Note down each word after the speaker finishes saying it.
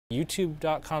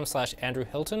youtube.com/Andrew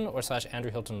Hilton or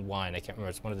 /Andrew Hilton Wine. I can't remember.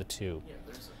 It's one of the two.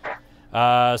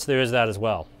 So there is that as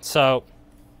well. So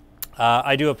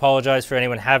I do apologize for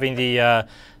anyone having the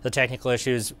technical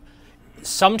issues.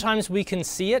 Sometimes we can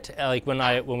see it, like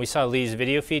when we saw Lee's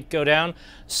video feed go down.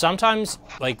 Sometimes,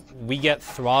 like, we get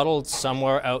throttled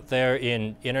somewhere out there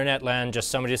in internet land.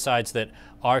 Just somebody decides that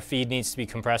our feed needs to be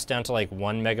compressed down to like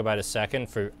 1 megabyte a second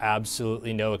for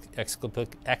absolutely no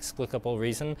explicable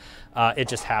reason. It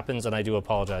just happens, and I do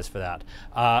apologize for that.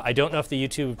 I don't know if the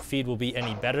YouTube feed will be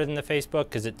any better than the Facebook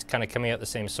because it's kind of coming out the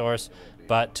same source.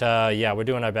 But yeah, we're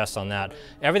doing our best on that.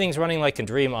 Everything's running like a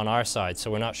dream on our side, so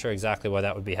we're not sure exactly why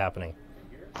that would be happening.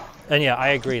 And yeah, I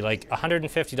agree, like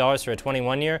 $150 for a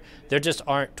 21 year, there just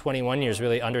aren't 21 years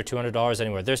really under $200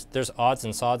 anywhere. There's odds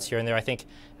and sods here and there. I think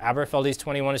Aberfeldy's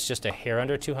 21 is just a hair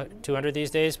under 200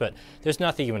 these days, but there's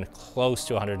nothing even close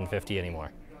to 150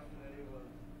 anymore.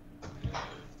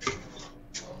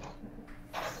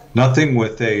 Nothing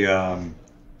with a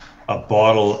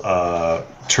bottle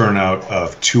turnout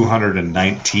of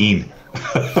 219.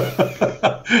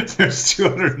 There's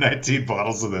 219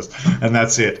 bottles of this, and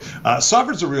that's it.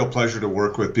 Sovereign's a real pleasure to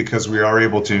work with because we are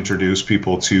able to introduce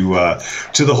people to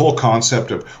the whole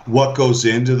concept of what goes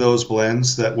into those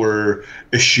blends that we're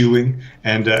eschewing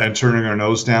and turning our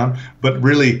nose down. But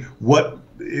really, what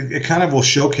it kind of will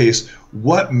showcase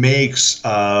what makes,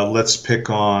 let's pick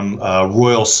on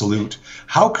Royal Salute.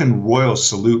 How can Royal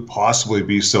Salute possibly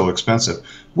be so expensive?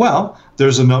 Well,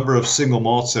 there's a number of single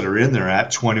malts that are in there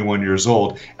at 21 years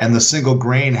old, and the single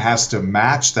grain has to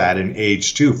match that in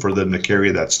age too for them to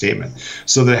carry that statement.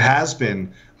 So that has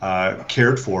been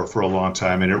cared for a long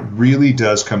time, and it really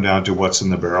does come down to what's in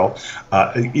the barrel.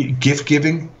 Gift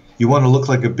giving, you want to look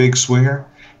like a big swinger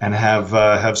and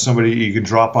have somebody, you can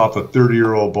drop off a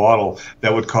 30-year-old bottle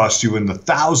that would cost you in the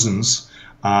thousands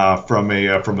from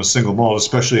a single malt,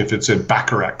 especially if it's in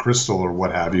Baccarat Crystal or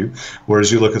what have you.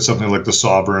 Whereas you look at something like the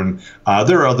Sovereign,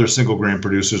 there are other single grain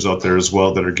producers out there as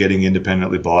well that are getting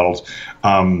independently bottled.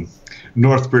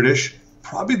 North British,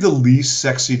 probably the least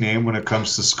sexy name when it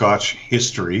comes to Scotch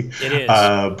history. It is.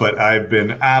 But I've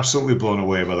been absolutely blown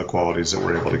away by the qualities that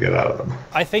we're able to get out of them.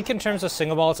 I think in terms of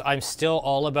single malts, I'm still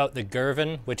all about the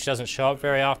Girvan, which doesn't show up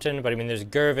very often. But I mean, there's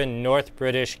Girvan, North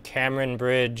British, Cameron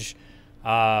Bridge,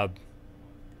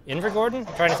 Invergordon?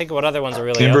 I'm trying to think of what other ones are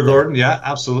really Invergordon, yeah,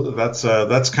 absolutely.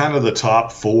 That's kind of the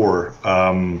top four.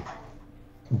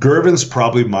 Girvan's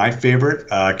probably my favorite.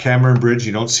 Cameron Bridge,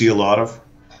 you don't see a lot of.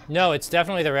 No, it's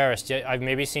definitely the rarest. I've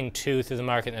maybe seen 2 through the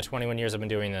market in the 21 years I've been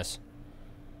doing this.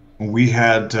 We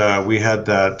had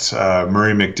that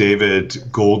Murray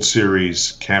McDavid Gold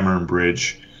Series Cameron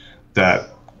Bridge that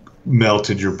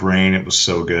melted your brain. It was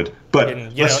so good. But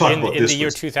let's talk about this. In the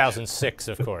year 2006,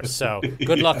 of course. So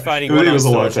good luck finding one on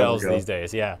store shelves these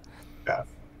days. Yeah. Yeah.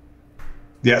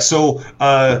 Yeah. So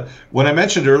when I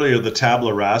mentioned earlier the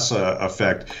tabula rasa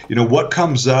effect, what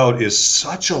comes out is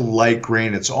such a light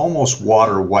grain. It's almost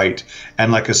water white,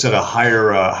 and like I said, a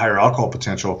higher alcohol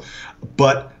potential.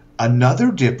 But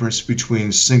another difference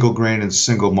between single grain and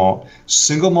single malt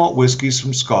whiskeys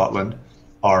from Scotland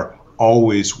are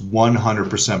always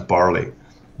 100% barley.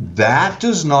 That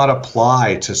does not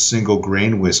apply to single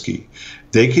grain whiskey.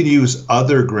 They can use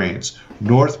other grains.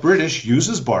 North British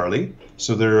uses barley,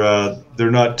 so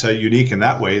they're not unique in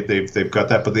that way. They've got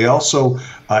that, but they also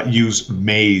use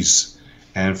maize.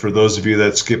 And for those of you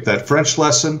that skipped that French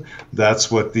lesson,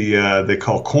 that's what they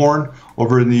call corn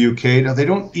over in the UK. Now they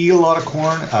don't eat a lot of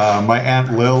corn. My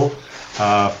Aunt Lil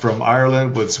from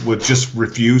Ireland would just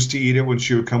refuse to eat it when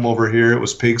she would come over here. It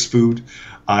was pig's food.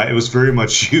 It was very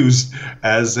much used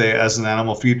as an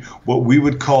animal feed. What we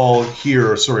would call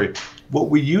here, what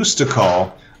we used to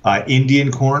call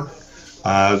Indian corn.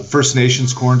 First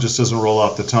Nations corn just doesn't roll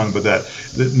off the tongue, but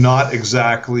that not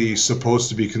exactly supposed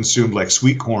to be consumed like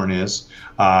sweet corn is.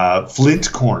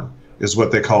 Flint corn is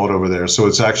what they call it over there. So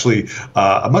it's actually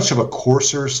a much of a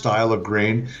coarser style of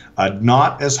grain,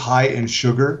 not as high in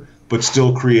sugar, but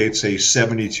still creates a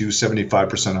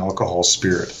 70-75% alcohol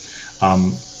spirit.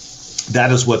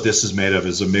 That is what this is made of,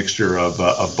 is a mixture of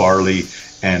barley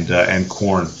and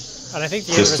corn. And I think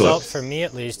the end result, for me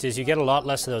at least, is you get a lot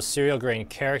less of those cereal grain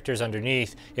characters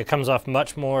underneath. It comes off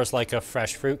much more as like a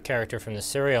fresh fruit character from the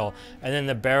cereal, and then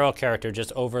the barrel character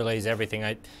just overlays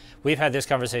everything. We've had this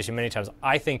conversation many times.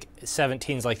 I think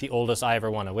 17 is like the oldest I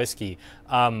ever won a whiskey.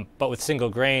 But with single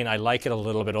grain, I like it a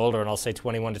little bit older, and I'll say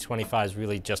 21 to 25 is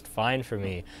really just fine for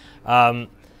me.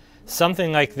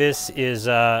 Something like this is,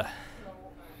 oh,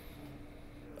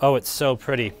 it's so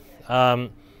pretty.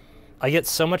 I get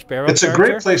so much barrel character. It's a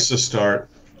great place to start.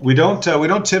 We don't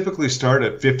typically start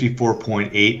at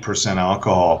 54.8%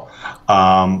 alcohol.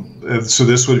 So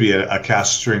this would be a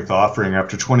cask strength offering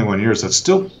after 21 years. That's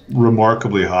still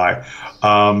remarkably high.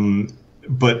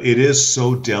 But it is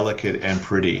so delicate and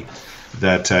pretty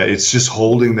that it's just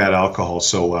holding that alcohol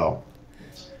so well.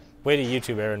 Way to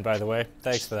YouTube, Aaron, by the way.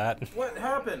 Thanks for that. What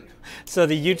happened? So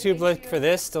the YouTube link for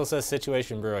this still says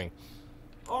Situation Brewing.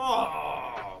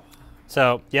 Oh.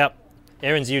 So, yep.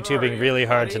 Aaron's YouTubing really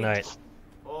hard tonight.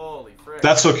 Holy frick.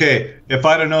 That's okay. If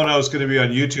I'd have known I was going to be on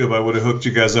YouTube, I would have hooked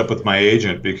you guys up with my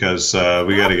agent because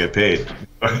we got to get paid.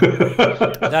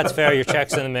 That's fair. Your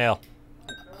check's in the mail.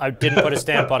 I didn't put a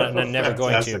stamp on it and I'm never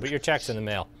going to, but your check's in the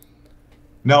mail.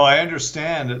 No, I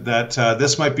understand that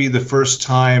this might be the first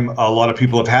time a lot of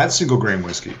people have had single grain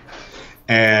whiskey.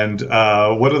 And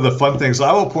one of the fun things,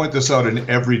 I will point this out in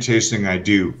every tasting I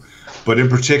do, but in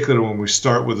particular when we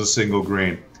start with a single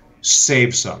grain,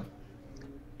 save some.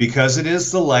 Because it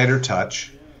is the lighter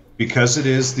touch, because it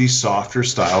is the softer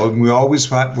style, and we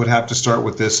always would have to start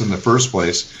with this in the first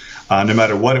place, no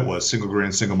matter what it was, single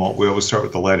grain, single malt, we always start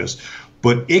with the lightest.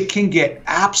 But it can get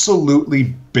absolutely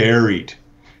buried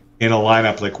in a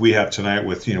lineup like we have tonight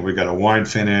with, we've got a wine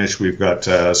finish, we've got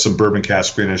some bourbon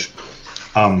cask finish.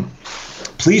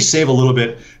 Please save a little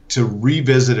bit to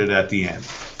revisit it at the end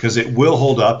because it will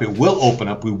hold up, it will open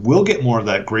up, we will get more of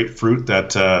that grapefruit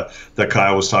that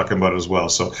Kyle was talking about as well.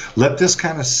 So let this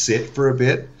kind of sit for a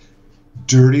bit,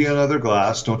 dirty another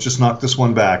glass, don't just knock this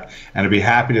one back, and I'd be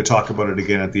happy to talk about it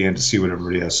again at the end to see what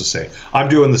everybody has to say. I'm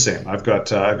doing the same. I've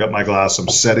got my glass, I'm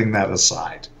setting that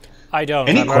aside. I don't.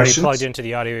 Any I'm questions? already plugged into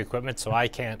the audio equipment, so I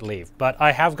can't leave. But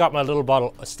I have got my little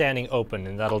bottle standing open,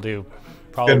 and that'll do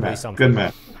probably something. Good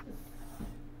man.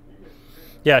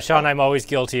 Yeah, Sean, I'm always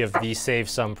guilty of the save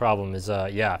some problem.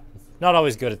 Yeah, not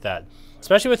always good at that.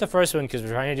 Especially with the first one, because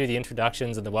we're trying to do the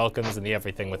introductions and the welcomes and the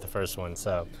everything with the first one.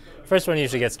 So, first one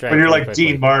usually gets dragged. When you're like quickly.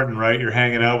 Dean Martin, right? You're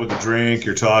hanging out with a drink,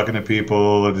 you're talking to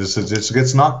people, it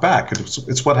gets knocked back.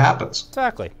 It's what happens.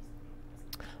 Exactly.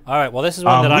 All right, well, this is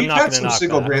one that I'm not going to knock We've had some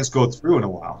single back. grains go through in a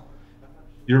while.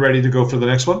 You ready to go for the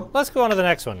next one? Let's go on to the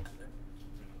next one.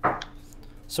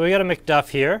 So we got a Macduff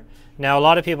here. Now, a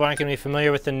lot of people aren't going to be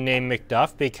familiar with the name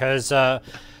Macduff because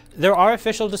there are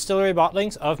official distillery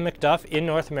bottlings of Macduff in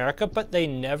North America, but they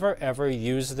never, ever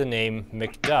use the name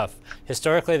Macduff.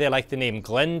 Historically, they like the name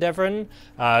Glendevron.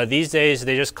 These days,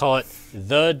 they just call it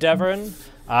the Devon.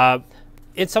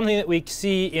 It's something that we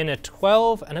see in a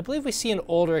 12, and I believe we see an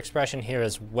older expression here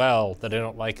as well that I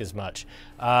don't like as much.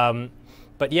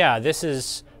 But yeah, this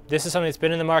is something that's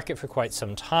been in the market for quite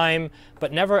some time,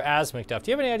 but never as Macduff.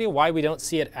 Do you have any idea why we don't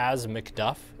see it as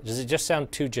Macduff? Does it just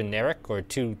sound too generic or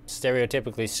too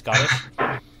stereotypically Scottish?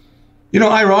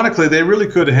 Ironically, they really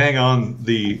could hang on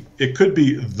it could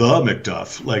be the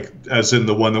Macduff, like as in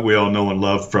the one that we all know and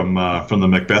love from the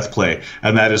Macbeth play,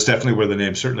 and that is definitely where the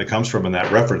name certainly comes from in that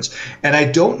reference. And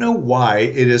I don't know why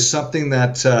it is something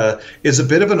that is a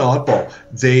bit of an oddball.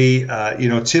 They,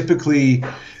 typically.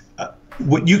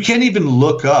 What you can't even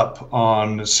look up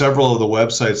on several of the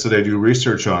websites that I do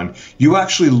research on. You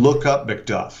actually look up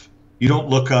Macduff. You don't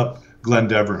look up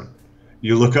Glendevron.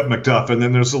 You look up Macduff, and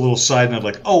then there's a little side note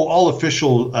like, oh, all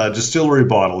official distillery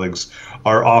bottlings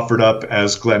are offered up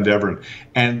as Glendevron.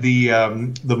 And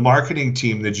the marketing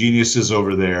team, the geniuses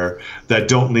over there that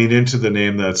don't lean into the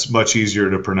name that's much easier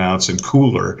to pronounce and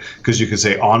cooler, because you can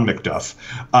say on Macduff.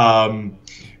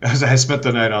 As I spent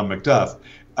the night on Macduff.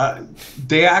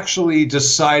 They actually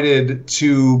decided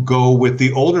to go with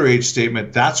the older age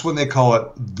statement. That's when they call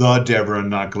it the Devon,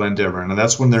 not Glendevron. And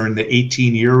that's when they're in the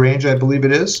 18-year range, I believe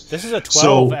it is. This is a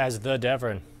 12 as the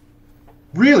Devon.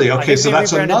 Really? Okay, so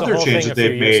that's another change that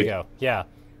they've made. Yeah.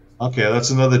 Okay, that's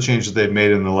another change that they've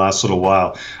made in the last little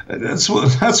while. That's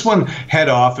when head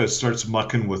office starts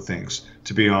mucking with things,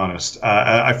 to be honest.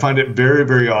 I find it very,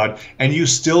 very odd, and you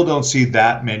still don't see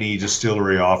that many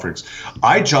distillery offerings.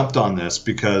 I jumped on this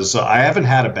because I haven't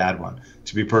had a bad one,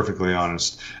 to be perfectly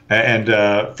honest. And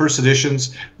first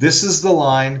editions, this is the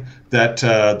line that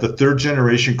the third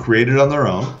generation created on their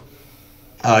own.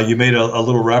 You made a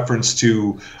little reference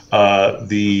to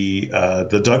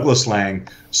the Douglas Liang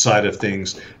side of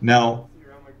things. Now,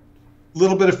 a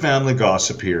little bit of family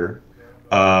gossip here.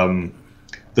 The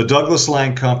Douglas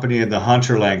Liang Company and the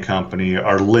Hunter Liang Company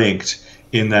are linked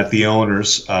in that the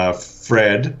owners,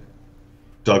 Fred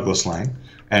Douglas Liang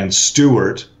and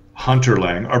Stuart Hunter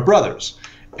Liang, are brothers.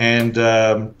 And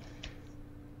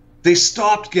they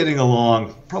stopped getting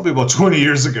along probably about 20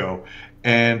 years ago.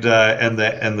 And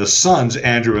the sons,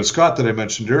 Andrew and Scott, that I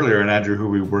mentioned earlier, and Andrew, who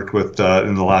we worked with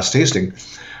in the last tasting,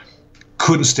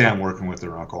 couldn't stand working with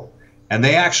their uncle. And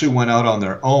they actually went out on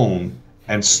their own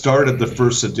and started the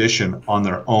first edition on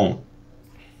their own.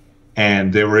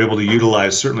 And they were able to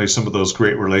utilize certainly some of those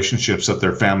great relationships that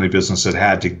their family business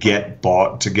had to get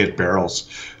barrels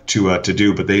to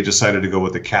do, but they decided to go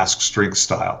with the cask strength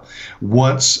style.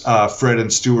 Once Fred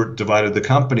and Stuart divided the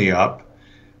company up,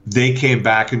 they came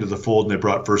back into the fold and they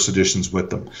brought first editions with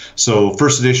them. So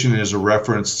first edition is a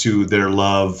reference to their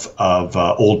love of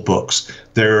old books.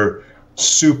 They're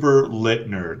super lit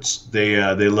nerds.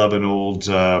 They love an old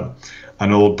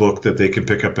book that they can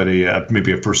pick up at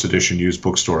maybe a first edition used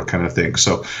bookstore kind of thing.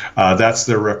 So that's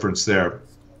their reference there.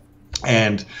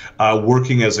 And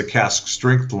working as a cask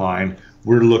strength line,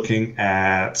 we're looking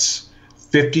at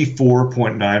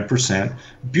 54.9%.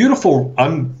 Beautiful,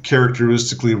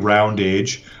 uncharacteristically round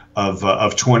age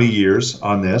of 20 years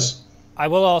on this. I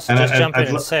will also just jump in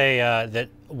and say that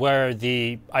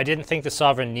I didn't think the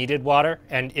Sovereign needed water,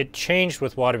 and it changed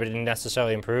with water, but it didn't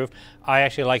necessarily improve. I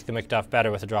actually like the Macduff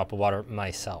better with a drop of water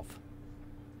myself.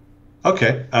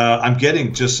 Okay, I'm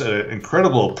getting just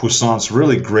incredible puissance,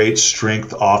 really great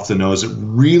strength off the nose. It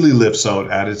really lifts out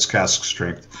at its cask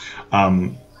strength.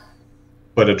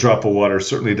 But a drop of water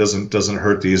certainly doesn't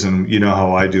hurt these, and you know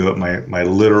how I do it. My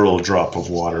literal drop of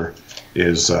water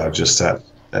is just that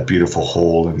beautiful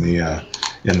hole in the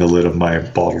lid of my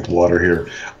bottled water here.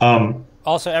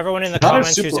 Also, everyone in the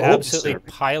comments who's absolutely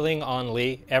piling on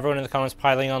Lee, everyone in the comments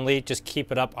piling on Lee, just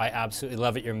keep it up. I absolutely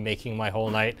love it. You're making my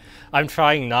whole night. I'm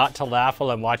trying not to laugh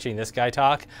while I'm watching this guy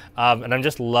talk, and I'm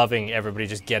just loving everybody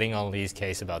just getting on Lee's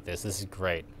case about this. This is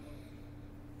great.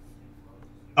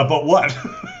 About what?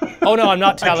 Oh, no, I'm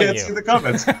not telling you. I can't see the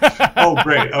comments. Oh,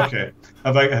 great. Okay.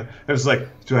 I was like,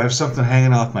 do I have something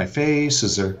hanging off my face?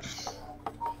 Is there...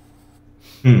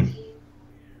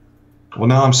 Well,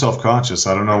 now I'm self-conscious.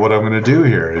 I don't know what I'm going to do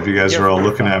here if you guys are all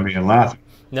looking at me and laughing.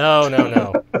 No.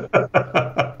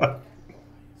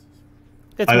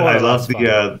 I love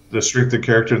the strength of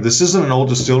character. This isn't an old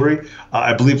distillery.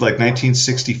 I believe like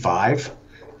 1965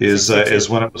 is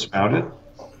when it was founded.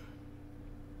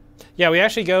 Yeah, we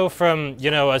actually go from,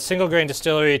 a single grain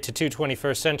distillery to two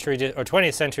 21st century or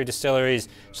 20th century distilleries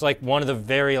to like one of the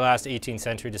very last 18th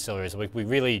century distilleries. Like we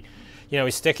really,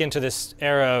 we stick into this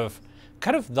era of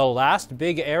kind of the last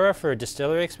big era for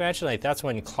distillery expansion. Like that's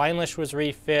when Clynelish was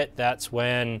refit. That's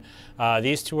when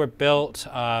these two were built.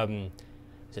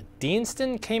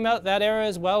 Deanston came out that era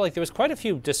as well. Like there was quite a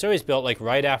few distilleries built like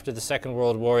right after the Second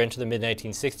World War into the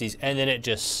mid-1960s, and then it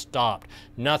just stopped.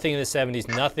 Nothing in the 70s,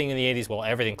 nothing in the 80s. Well,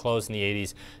 everything closed in the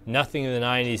 80s, nothing in the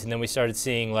 90s, and then we started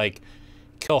seeing like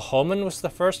Kilchoman was the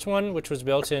first one, which was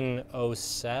built in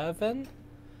 07?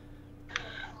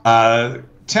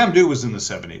 Tamdhu was in the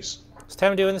 70s. Was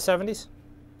Tamdhu in the 70s?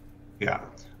 Yeah.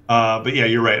 But yeah,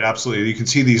 you're right. Absolutely. You can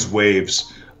see these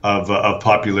waves of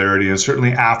popularity, and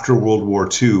certainly after World War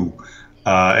II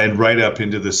and right up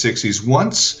into the 60s.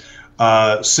 Once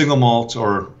single malt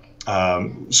or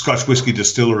Scotch whiskey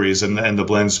distilleries and the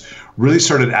blends really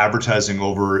started advertising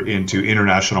over into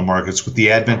international markets with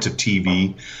the advent of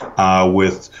TV,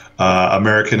 with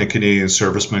American and Canadian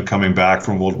servicemen coming back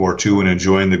from World War II and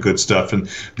enjoying the good stuff and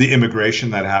the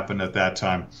immigration that happened at that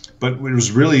time. But it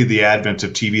was really the advent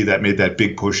of TV that made that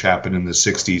big push happen in the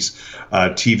 60s.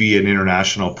 TV and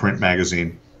international print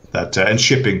magazine and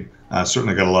shipping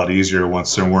certainly got a lot easier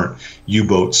once there weren't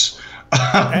U-boats.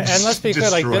 And let's be clear,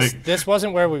 like this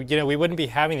wasn't where we wouldn't be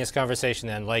having this conversation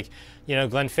then. Like,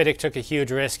 Glenfiddich took a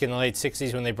huge risk in the late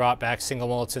 60s when they brought back single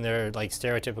malts in their like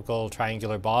stereotypical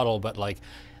triangular bottle, but like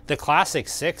the classic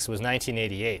 6 was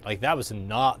 1988. Like that was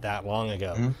not that long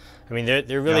ago. Mm-hmm. I mean,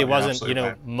 there really wasn't,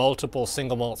 multiple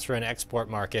single malts for an export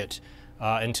market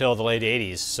until the late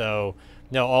 80s. So,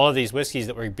 no, all of these whiskeys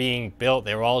that were being built,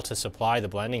 they were all to supply the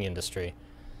blending industry.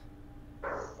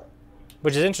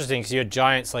 Which is interesting because you had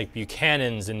giants like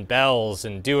Buchanan's and Bell's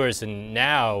and Dewar's, and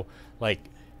now, like,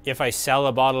 if I sell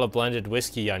a bottle of blended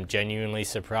whiskey, I'm genuinely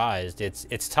surprised.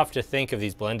 It's tough to think of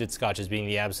these blended Scotch as being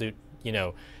the absolute,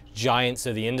 giants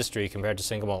of the industry compared to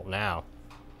single malt now.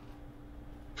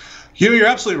 You're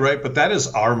absolutely right, but that is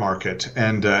our market,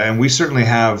 and we certainly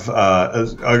have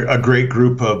a great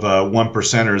group of one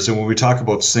percenters. And when we talk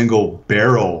about single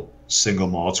barrel single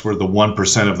malts, we're the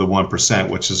 1% of the 1%,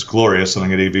 which is glorious, and I'm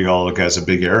going to give you all guys a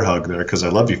big air hug there because I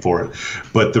love you for it.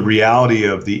 But the reality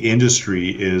of the industry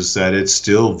is that it's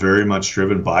still very much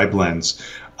driven by blends.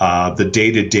 The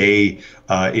day-to-day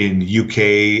in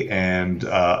UK and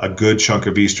a good chunk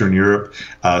of Eastern Europe,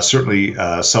 certainly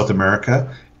South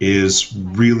America, is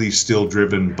really still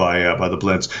driven by the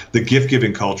blends. The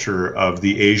gift-giving culture of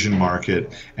the Asian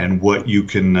market and what you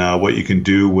can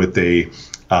do with a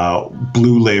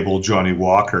Blue Label Johnny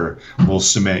Walker will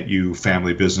cement you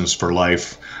family business for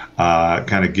life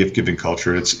kind of gift giving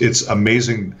culture. It's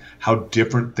amazing how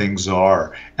different things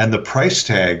are, and the price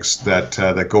tags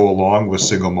that go along with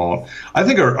single malt, I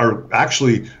think are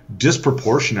actually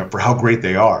disproportionate for how great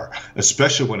they are,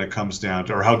 especially when it comes down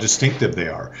to, or how distinctive they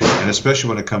are, and especially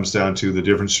when it comes down to the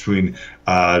difference between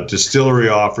distillery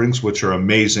offerings, which are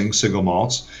amazing single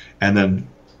malts, and then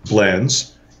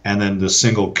blends, and then the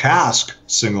single cask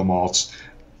single malts.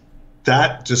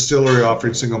 That distillery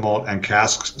offering single malt and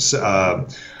cask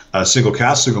single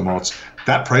cask single malts,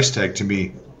 that price tag to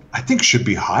me, I think should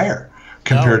be higher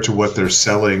compared to what they're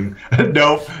selling.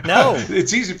 No,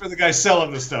 it's easy for the guy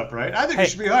selling the stuff, right? I think it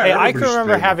should be higher. Hey, I can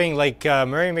remember having like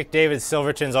Murray McDavid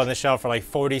Silvertons on the shelf for like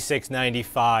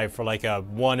 $46.95 for like a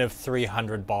 1 of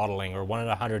 300 bottling or 1 of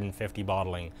 150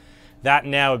 bottling. That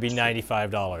now would be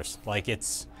 $95. Like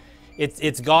it's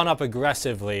gone up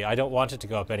aggressively. I don't want it to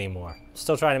go up anymore.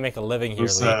 Still trying to make a living here,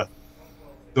 Lee.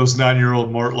 Those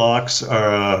 9-year-old Mortlocks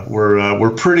were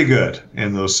pretty good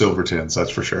in those silver tins,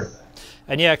 that's for sure.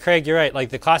 And yeah, Craig, you're right. Like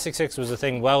the Classic 6 was a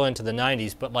thing well into the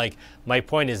 90s, but like my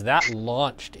point is that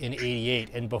launched in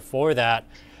 '88, and before that,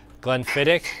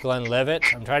 Glenfiddich, Glenlivet.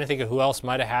 I'm trying to think of who else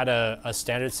might have had a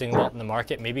standard single malt in the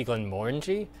market. Maybe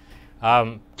Glenmorangie.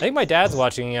 I think my dad's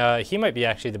watching. He might be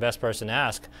actually the best person to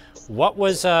ask. What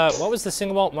was the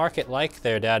single malt market like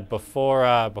there, Dad, before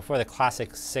the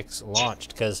Classic 6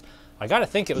 launched? Because I got to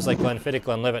think it was like Glenfiddich,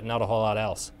 Glenlivet, not a whole lot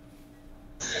else.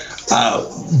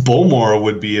 Bowmore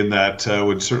would be in that.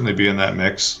 Would certainly be in that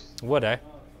mix. Would I?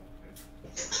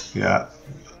 Yeah.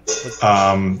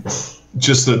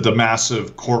 Just the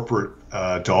massive corporate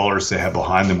dollars they have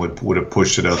behind them would have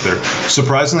pushed it out there.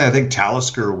 Surprisingly, I think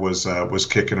Talisker was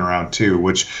kicking around too,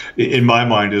 which in my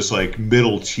mind is like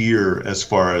middle tier as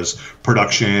far as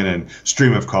production and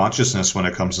stream of consciousness when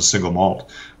it comes to single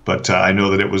malt. But I know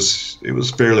that it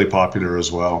was fairly popular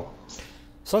as well.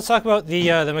 So let's talk about the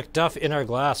Macduff in our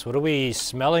glass. What are we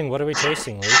smelling? What are we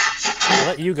tasting, Lee? I'll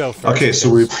let you go first. Okay,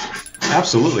 so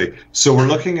absolutely. So we're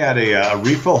looking at a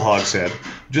refill hogshead,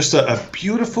 just a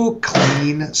beautiful,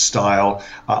 clean style.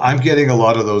 I'm getting a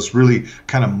lot of those really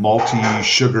kind of malty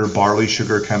sugar, barley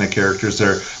sugar kind of characters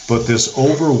there, but this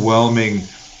overwhelming,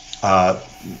 I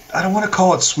don't want to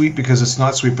call it sweet because it's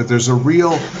not sweet, but there's a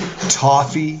real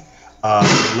toffee,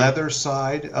 leather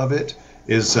side of it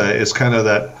is kind of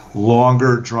that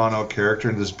longer, drawn-out character,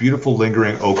 and this beautiful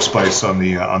lingering oak spice on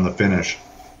the finish.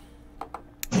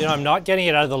 You know, I'm not getting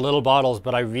it out of the little bottles,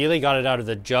 but I really got it out of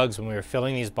the jugs when we were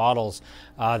filling these bottles.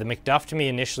 The Macduff to me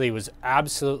initially was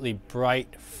absolutely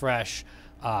bright, fresh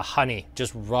honey.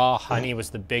 Just raw honey was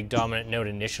the big dominant note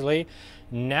initially.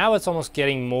 Now it's almost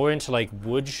getting more into like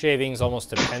wood shavings,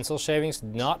 almost to pencil shavings.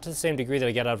 Not to the same degree that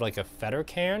I get out of like a Feder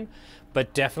cairn,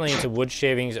 but definitely into wood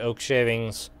shavings, oak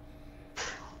shavings.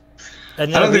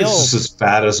 And I don't think this is as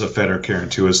fat as a Feder cairn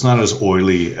too. It's not as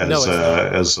oily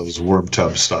as those worm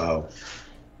tub style.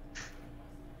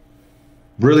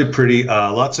 Really pretty,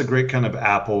 lots of great kind of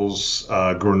apples,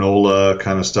 granola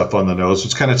kind of stuff on the nose,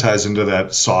 which kind of ties into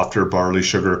that softer barley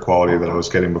sugar quality that I was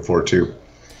getting before too.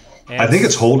 And I think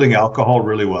it's holding alcohol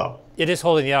really well. It is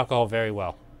holding the alcohol very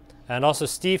well. And also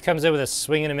Steve comes in with a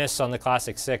swing and a miss on the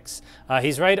Classic 6.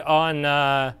 He's right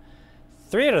on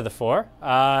 3 out of the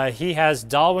 4. He has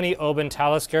Dalwhinnie, Oban,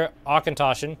 Talisker,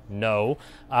 Auchentoshan, no,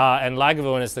 and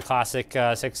Lagavulin is the Classic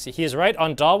 6. He is right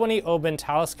on Dalwhinnie, Oban,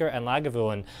 Talisker, and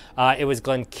Lagavulin. It was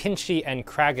Glenkinchie and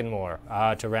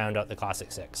Cragganmore to round out the Classic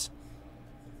 6.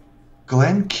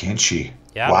 Glenkinchie.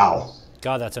 Yeah. Wow.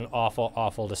 God, that's an awful,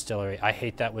 awful distillery. I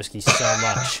hate that whiskey so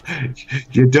much.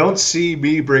 You don't see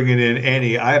me bringing in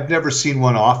any. I've never seen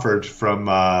one offered from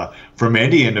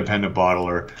any independent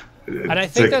bottler. And I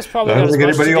think that's probably not as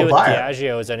much to do with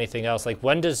Diageo as anything else. Like,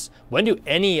 when do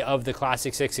any of the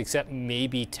Classic 6, except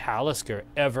maybe Talisker,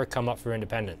 ever come up for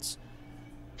independence?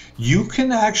 You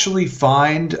can actually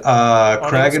find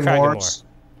Cragganmore's.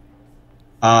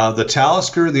 The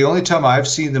Talisker, the only time I've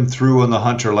seen them through on the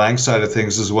Hunter Liang side of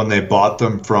things is when they bought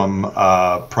them from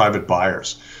private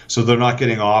buyers. So they're not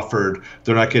getting offered,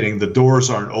 the doors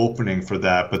aren't opening for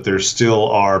that, but there still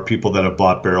are people that have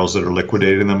bought barrels that are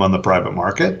liquidating them on the private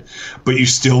market, but you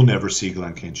still never see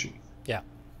Glenkinchie. Yeah.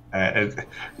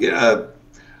 Yeah.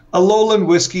 A lowland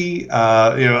whiskey,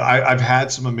 I've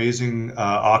had some amazing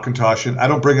Auchentoshan. I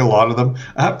don't bring a lot of them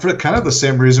for kind of the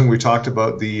same reason we talked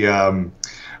about the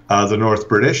North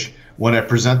British. When I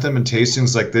present them in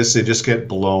tastings like this, they just get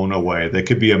blown away. They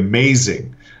could be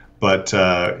amazing, but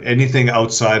anything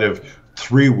outside of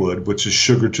 3 wood, which is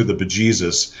sugar to the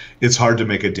bejesus, it's hard to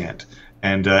make a dent.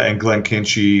 and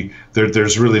Glenkinchie,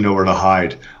 there's really nowhere to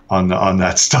hide on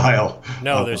that style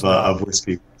of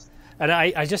whiskey. And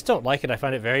I just don't like it. I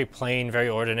find it very plain, very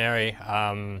ordinary.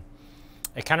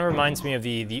 It kind of reminds me of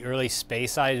the early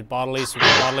Speyside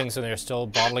bottlings when they're still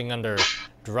bottling under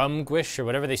drum gwish or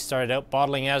whatever they started out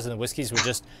bottling as, and the whiskeys were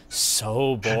just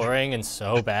so boring and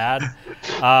so bad.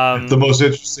 The most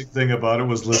interesting thing about it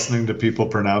was listening to people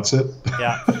pronounce it.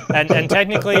 Yeah, and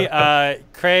technically,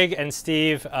 Craig and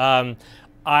Steve, you guys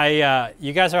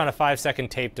are on a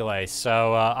 5-second tape delay,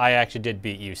 so I actually did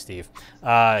beat you, Steve.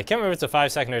 I can't remember if it's a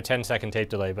 5-second or 10-second tape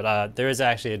delay, but there is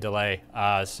actually a delay,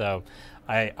 so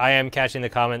I am catching the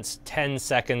comments 10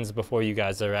 seconds before you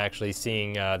guys are actually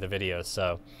seeing the video,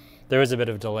 so there is a bit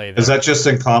of a delay there. Is that just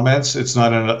in comments? It's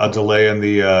not a delay in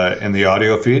the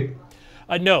audio feed?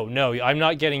 No, I'm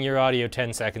not getting your audio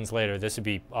 10 seconds later. This would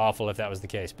be awful if that was the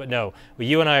case. But no,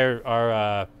 you and I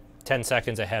are 10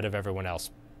 seconds ahead of everyone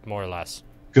else, more or less.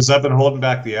 Because I've been holding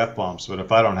back the F-bombs, but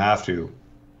if I don't have to...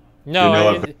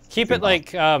 No, keep it like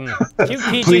keep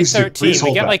PG-13.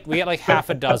 We get like half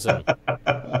a dozen.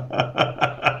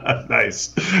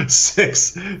 Nice.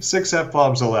 Six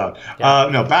F-bombs allowed. Yeah.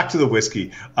 No, back to the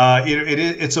whiskey.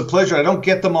 It's a pleasure. I don't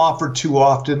get them offered too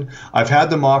often. I've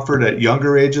had them offered at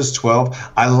younger ages,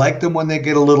 12. I like them when they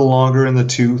get a little longer in the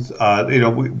tooth.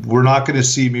 We're not going to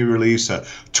see me release a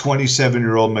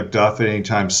 27-year-old Macduff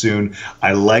anytime soon.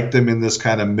 I like them in this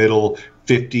kind of middle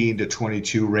 15 to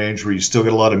 22 range where you still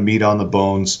get a lot of meat on the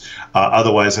bones.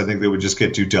 Otherwise, I think they would just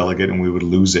get too delicate and we would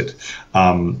lose it.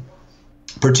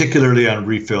 Particularly on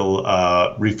refill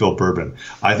bourbon.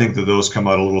 I think that those come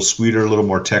out a little sweeter, a little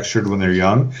more textured when they're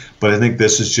young. But I think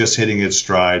this is just hitting its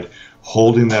stride,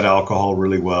 holding that alcohol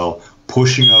really well,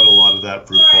 pushing out a lot of that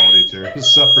fruit quality there. The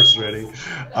supper's ready.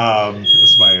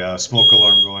 That's my smoke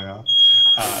alarm going off.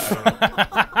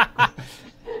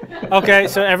 Okay,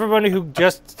 so everybody who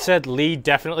just said Lee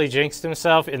definitely jinxed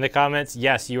himself in the comments,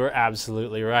 yes, you are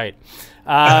absolutely right.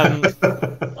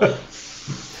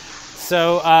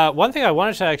 So one thing I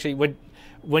wanted to actually,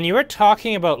 when you were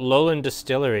talking about lowland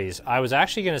distilleries, I was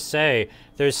actually going to say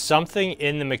there's something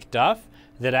in the Macduff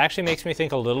that actually makes me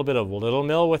think a little bit of Little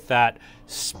Mill with that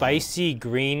spicy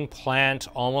green plant,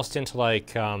 almost into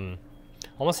like,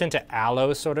 almost into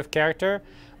aloe sort of character.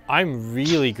 I'm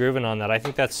really grooving on that. I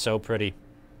think that's so pretty.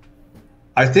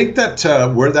 I think that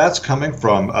where that's coming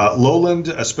from, lowland,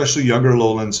 especially younger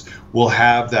lowlands, will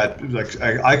have that, like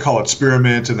I call it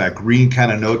spearmint and that green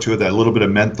kind of note to it, that little bit of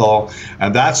menthol,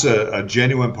 and that's a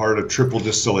genuine part of triple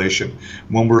distillation.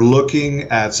 When we're looking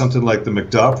at something like the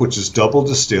Macduff, which is double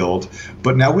distilled,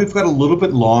 but now we've got a little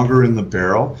bit longer in the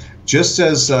barrel, just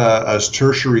as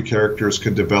tertiary characters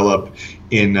can develop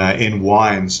in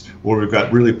wines, where we've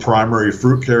got really primary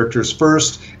fruit characters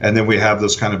first, and then we have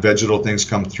those kind of vegetal things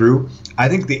come through. I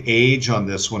think the age on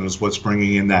this one is what's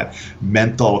bringing in that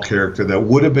menthol character that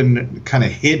would have been kind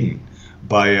of hidden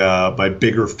by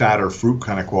bigger, fatter fruit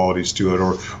kind of qualities to it,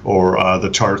 or the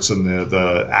tarts and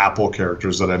the apple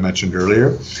characters that I mentioned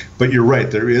earlier. But you're right,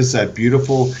 there is that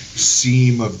beautiful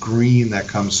seam of green that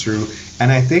comes through.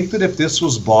 And I think that if this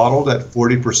was bottled at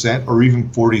 40% or even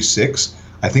 46%,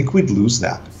 I think we'd lose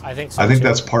that. I think so. I think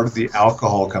that's part of the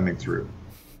alcohol coming through.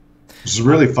 It's a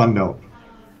really fun note.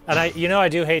 And I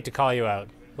do hate to call you out,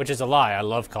 which is a lie. I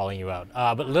love calling you out.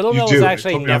 But Little Mill is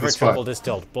actually never triple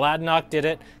distilled. Bladnoch did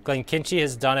it. Glenkinchie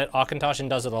has done it. Auchentoshan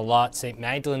does it a lot. St.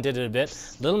 Magdalene did it a bit.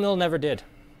 Little Mill never did,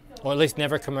 or at least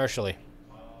never commercially.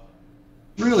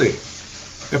 Really?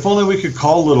 If only we could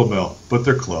call Little Mill, but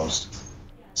they're closed.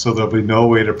 So there'll be no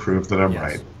way to prove that I'm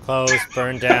right. Closed,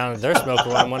 burned down. Their smoke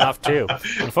alarm went off too.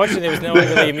 Unfortunately, there was no one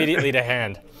really immediately to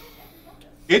hand.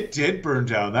 It did burn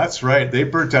down. That's right. They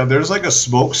burnt down. There's like a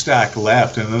smokestack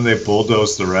left, and then they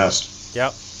bulldozed the rest.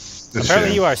 Yep.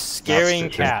 Apparently, you are scaring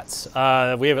cats.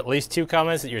 We have at least 2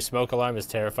 comments that your smoke alarm has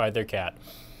terrified their cat.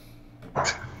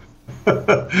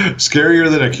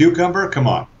 Scarier than a cucumber? Come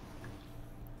on.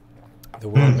 The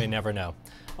world may never know.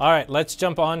 All right, let's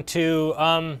jump on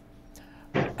to.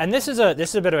 And this is a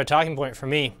bit of a talking point for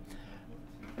me.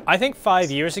 I think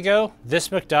 5 years ago, this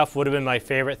Macduff would have been my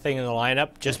favorite thing in the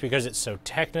lineup just because it's so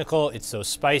technical, it's so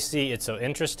spicy, it's so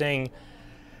interesting.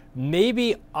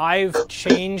 Maybe I've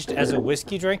changed as a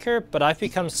whiskey drinker, but I've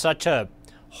become such a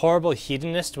horrible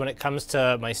hedonist when it comes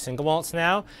to my single malts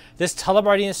now. This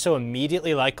Tullibardine is so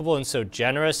immediately likable and so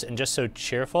generous and just so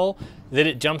cheerful that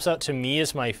it jumps out to me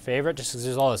as my favorite just because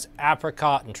there's all this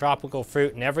apricot and tropical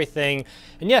fruit and everything.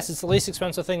 And yes, it's the least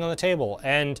expensive thing on the table.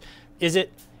 And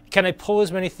can I pull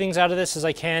as many things out of this as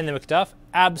I can in the Macduff?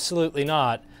 Absolutely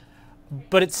not.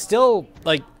 But it's still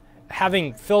like,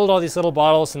 having filled all these little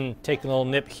bottles and taken a little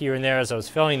nip here and there as I was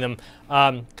filling them,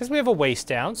 because we have a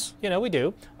waste ounce, you know, we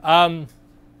do.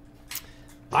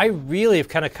 I really have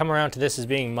kind of come around to this as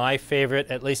being my favorite,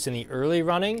 at least in the early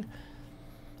running.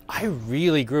 I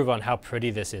really groove on how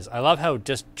pretty this is. I love how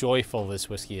just joyful this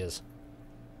whiskey is.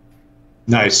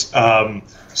 Nice.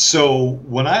 So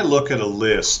when I look at a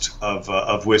list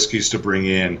of whiskeys to bring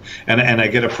in, and I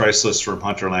get a price list from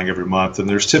Hunter Liang every month, and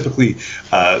there's typically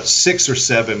 6 or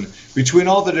 7 between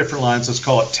all the different lines. Let's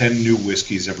call it 10 new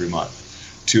whiskeys every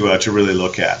month to really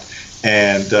look at.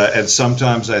 And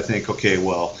sometimes I think, okay,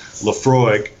 well,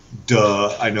 Lafroig,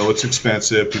 duh, I know it's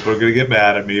expensive. People are going to get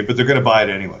mad at me, but they're going to buy it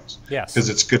anyways. Yes. Because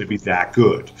it's going to be that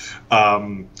good.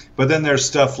 But then there's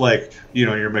stuff like, you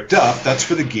know, your Macduff, that's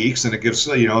for the geeks, and it gives,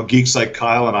 you know, geeks like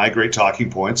Kyle and I great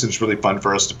talking points, and it's really fun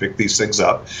for us to pick these things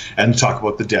up and talk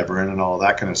about the Deveron and all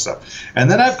that kind of stuff. And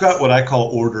then I've got what I call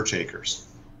order takers.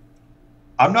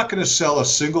 I'm not going to sell a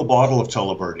single bottle of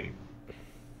Tullibardine.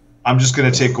 I'm just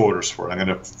going to take orders for it. I'm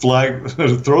going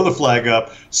to throw the flag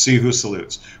up, see who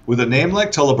salutes. With a name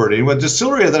like Tullibardine, with a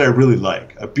distillery that I really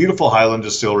like, a beautiful Highland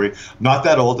distillery, not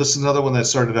that old. This is another one that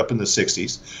started up in the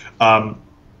 60s.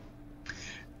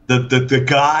 The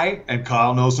guy, and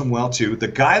Kyle knows him well too, the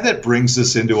guy that brings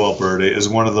this into Alberta is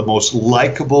one of the most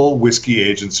likable whiskey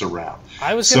agents around.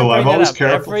 I was going to bring that up.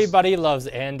 Careful. Everybody loves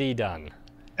Andy Dunn.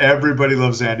 Everybody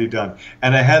loves Andy Dunn,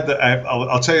 and I had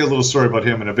I'll tell you a little story about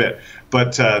him in a bit.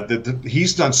 But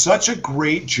he's done such a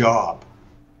great job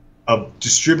of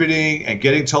distributing and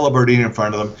getting Tullibardine in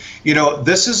front of them. You know,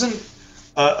 this isn't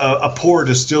a poor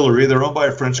distillery. They're owned by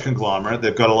a French conglomerate.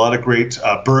 They've got a lot of great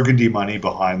Burgundy money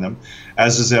behind them,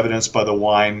 as is evidenced by the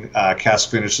wine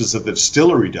cask finishes that the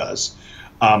distillery does.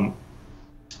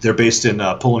 They're based in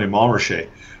Pouligny-Montrachet,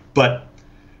 but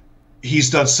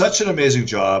he's done such an amazing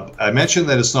job. I mentioned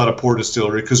that it's not a poor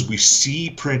distillery because we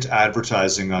see print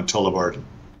advertising on Tullibardine.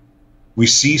 We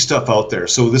see stuff out there.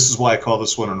 So this is why I call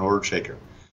this one an order taker.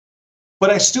 But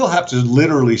I still have to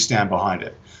literally stand behind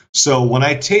it. So when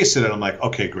I tasted it, I'm like,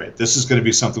 okay, great. This is going to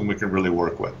be something we can really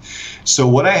work with. So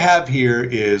what I have here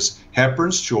is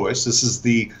Hepburn's Choice. This is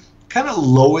the kind of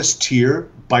lowest tier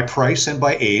by price and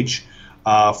by age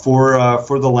for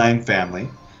the Liang family.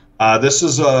 This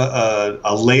is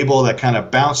a label that kind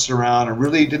of bounced around and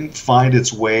really didn't find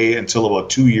its way until about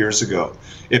 2 years ago,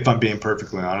 if I'm being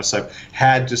perfectly honest. I've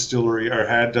had distillery or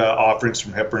had offerings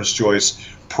from Hepburn's Choice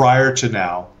prior to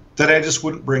now that I just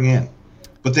wouldn't bring in.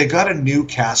 But they got a new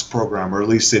cask program, or at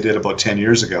least they did about 10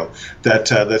 years ago, that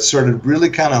started really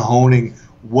kind of honing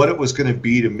what it was going to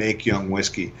be to make young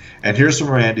whiskey. And here's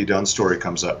where Andy Dunn's story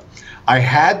comes up. I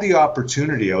had the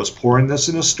opportunity. I was pouring this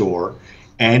in a store.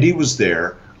 Andy was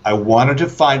there. I wanted to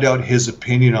find out his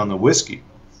opinion on the whiskey.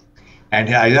 And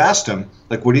I asked him,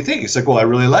 like, what do you think? He's like, well, I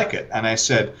really like it. And I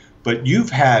said, but you've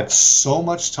had so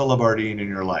much Tullibardine in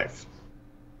your life.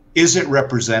 Is it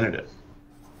representative?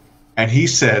 And he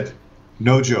said,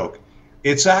 no joke,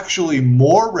 it's actually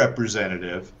more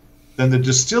representative than the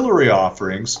distillery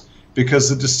offerings, because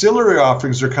the distillery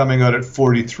offerings are coming out at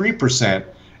 43%,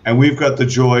 and we've got the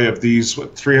joy of these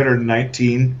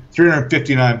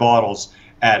 359 bottles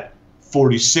at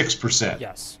 46%.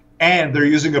 Yes. And they're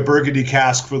using a Burgundy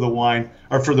cask for the wine,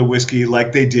 or for the whiskey,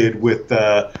 like they did with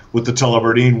the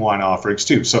Tullibardine wine offerings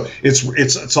too. So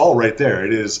it's all right there.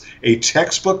 It is a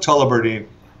textbook Tullibardine,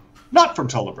 not from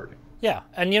Tullibardine. Yeah,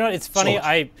 and you know, it's funny,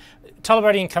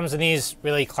 Tullibardine comes in these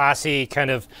really classy,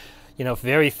 kind of, you know,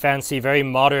 very fancy, very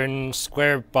modern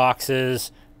square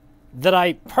boxes that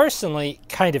I personally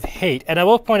kind of hate. And I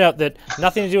will point out that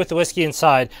nothing to do with the whiskey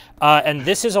inside. And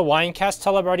this is a wine cask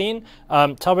Tullibardine.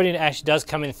 Tullibardine actually does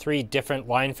come in 3 different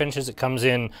wine finishes. It comes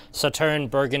in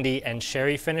Sauterne, Burgundy, and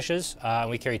Sherry finishes.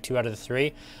 We carry 2 out of the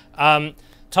 3.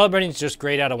 Tullibardine is just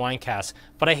great out of wine cask.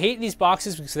 But I hate these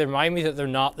boxes because they remind me that they're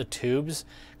not the tubes.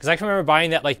 Because I can remember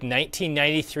buying that like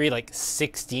 1993 like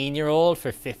 16-year-old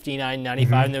for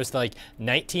 $59.95, and there was the like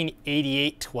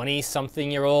 1988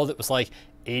 20-something-year-old that was like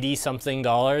 $80-something.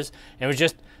 And it was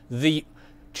just the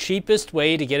cheapest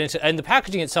way to get into, and the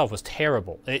packaging itself was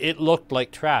terrible. It looked like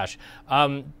trash.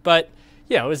 But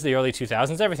you know, it was the early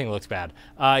 2000s. Everything looks bad,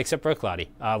 except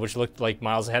Brookladdy, which looked like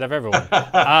miles ahead of everyone.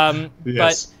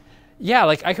 Yes. But yeah,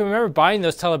 like I can remember buying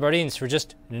those Tullibardines for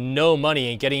just no money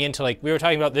and getting into, like, we were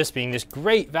talking about this being this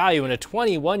great value in a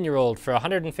 21-year-old for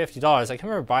 $150. I can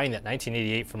remember buying that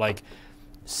 1988 for like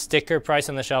sticker price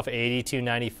on the shelf,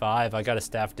 $82.95. I got a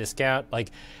staff discount.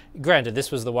 Like, granted, this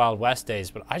was the Wild West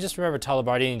days, but I just remember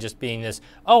Tullibardine just being this,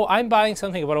 oh, I'm buying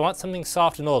something, but I want something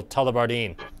soft and old,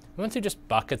 Tullibardine. We went through just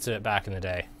buckets of it back in the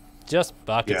day. Just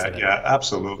buckets of it. Yeah,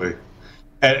 absolutely.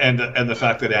 And the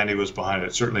fact that Andy was behind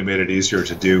it certainly made it easier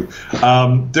to do.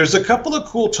 There's a couple of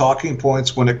cool talking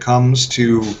points when it comes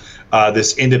to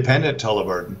this independent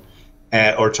Tullibardine,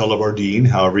 or Tullibardine,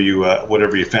 however you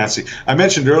whatever you fancy. I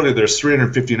mentioned earlier there's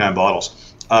 359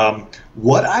 bottles.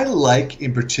 What I like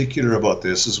in particular about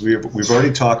this is we've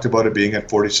already talked about it being at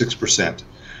 46%.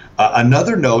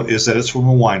 Another note is that it's from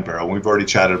a wine barrel. We've already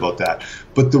chatted about that.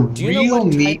 But the real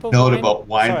neat note about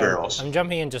wine barrels. I'm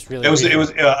jumping in just really. It was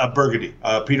a Burgundy,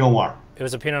 a Pinot Noir. It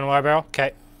was a Pinot Noir barrel.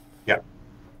 Okay. Yeah.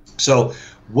 So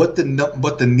what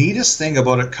the neatest thing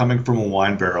about it coming from a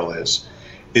wine barrel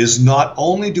is not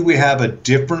only do we have a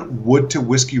different wood to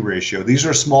whiskey ratio. These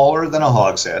are smaller than a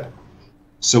hogshead,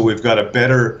 so we've got a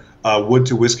better wood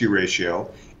to whiskey ratio,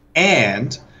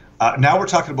 and now we're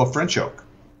talking about French oak.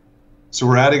 So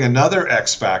we're adding another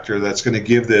X factor that's going to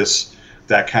give this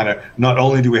that kind of, not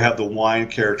only do we have the wine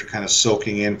character kind of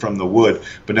soaking in from the wood,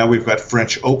 but now we've got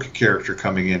French oak character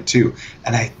coming in too.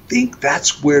 And I think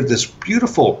that's where this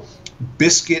beautiful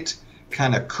biscuit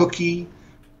kind of cookie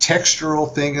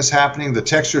textural thing is happening. The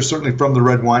texture is certainly from the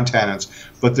red wine tannins,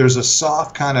 but there's a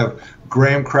soft kind of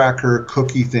graham cracker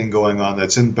cookie thing going on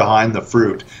that's in behind the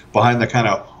fruit, behind the kind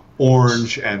of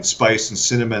orange and spice and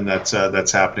cinnamon that's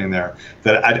happening there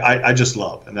that I just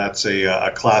love, and that's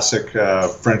a classic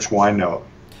French wine note.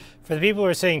 For the people who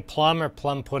are saying plum or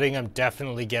plum pudding, I'm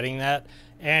definitely getting that,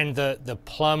 and the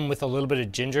plum with a little bit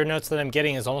of ginger notes that I'm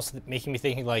getting is almost making me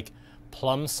thinking like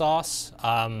plum sauce.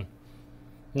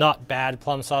 Not bad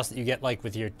plum sauce that you get like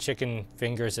with your chicken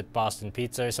fingers at Boston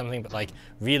Pizza or something, but like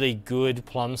really good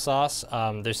plum sauce.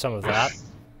 There's some of that.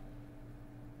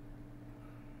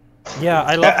 Yeah,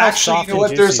 I love how actually, soft you know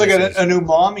what? and There's juicy like this an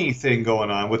umami thing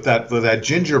going on with that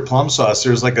ginger plum sauce.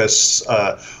 There's like a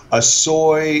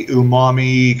soy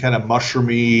umami kind of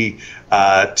mushroomy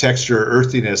texture,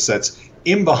 earthiness that's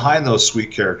in behind those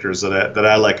sweet characters that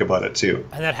I like about it too.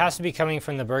 And that has to be coming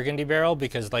from the Burgundy barrel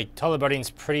because like Tullibardine's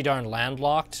pretty darn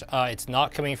landlocked. It's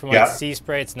not coming from like sea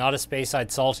spray. It's not a Speyside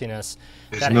saltiness.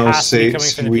 There's that no has to be coming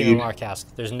from the sweet. Pinot Noir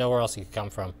cask. There's nowhere else it could come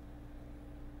from.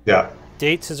 Yeah.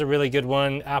 Dates is a really good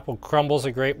one. Apple Crumble's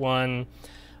a great one.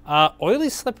 Oily,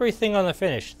 slippery thing on the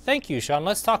finish. Thank you, Sean.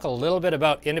 Let's talk a little bit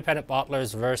about independent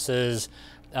bottlers versus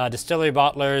distillery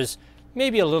bottlers.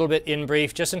 Maybe a little bit in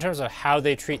brief, just in terms of how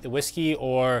they treat the whiskey,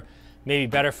 or maybe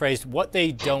better phrased, what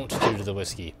they don't do to the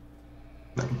whiskey.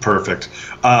 Perfect.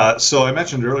 So I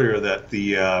mentioned earlier that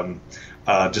the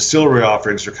distillery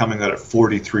offerings are coming out at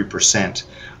 43%.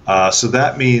 So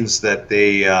that means that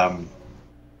they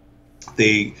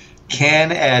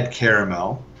can add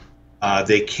caramel,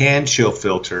 they can chill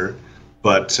filter,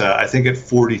 but I think at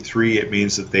 43 it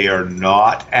means that they are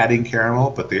not adding caramel,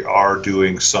 but they are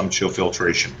doing some chill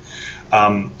filtration.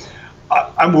 I'm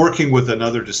working with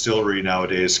another distillery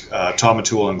nowadays, Tom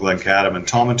O'Toole and Glencadam, and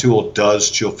Tom O'Toole does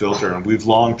chill filter, and we've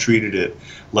long treated it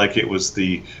like it was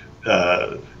the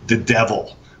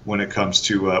devil when it comes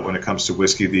to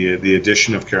whiskey, the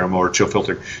addition of caramel or chill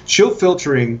filtering. Chill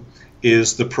filtering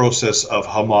is the process of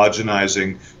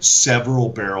homogenizing several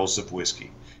barrels of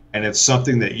whiskey. And it's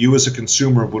something that you as a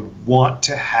consumer would want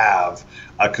to have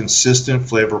a consistent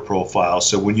flavor profile.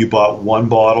 So when you bought one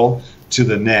bottle to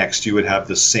the next, you would have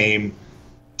the same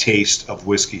taste of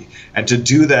whiskey. And to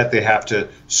do that, they have to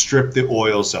strip the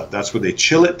oils out. That's where they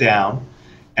chill it down,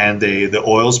 and the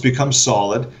oils become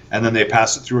solid, and then they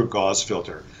pass it through a gauze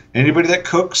filter. Anybody that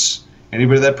cooks,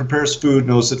 anybody that prepares food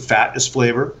knows that fat is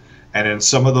flavor. And in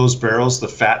some of those barrels, the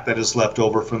fat that is left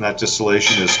over from that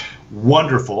distillation is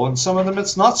wonderful, and some of them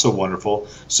it's not so wonderful.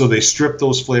 So they strip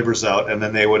those flavors out, and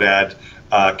then they would add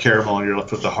caramel, and you're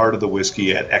left with the heart of the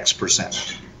whiskey at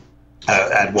X%.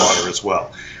 Add water as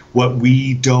well. What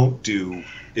we don't do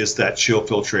is that chill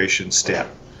filtration step.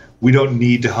 We don't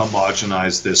need to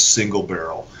homogenize this single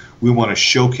barrel. We want to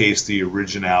showcase the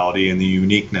originality and the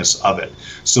uniqueness of it.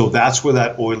 So that's where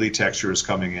that oily texture is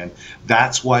coming in.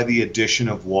 That's why the addition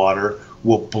of water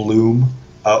will bloom.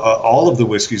 All of the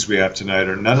whiskeys we have tonight,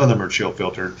 none of them are chill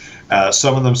filtered.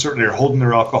 Some of them certainly are holding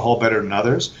their alcohol better than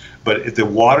others, but the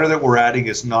water that we're adding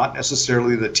is not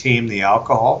necessarily to tame the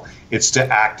alcohol, it's to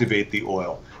activate the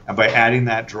oil. And by adding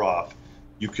that drop,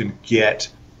 you can get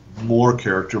more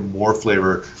character, more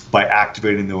flavor by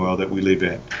activating the oil that we leave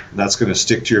in. And that's going to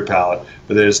stick to your palate.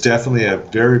 But there's definitely a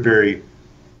very, very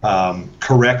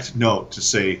correct note to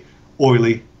say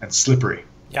oily and slippery.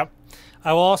 Yep.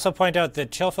 I will also point out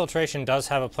that chill filtration does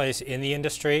have a place in the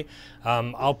industry.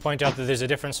 I'll point out that there's a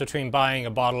difference between buying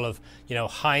a bottle of,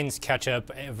 Heinz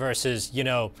ketchup versus,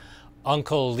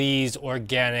 Uncle Lee's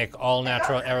organic,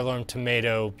 all-natural heirloom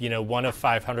tomato, one of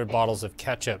 500 bottles of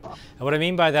ketchup. And what I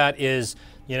mean by that is,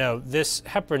 You know, this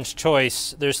Hepburn's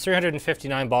Choice, there's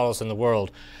 359 bottles in the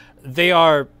world. They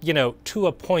are, you know, to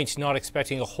a point not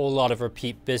expecting a whole lot of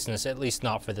repeat business, at least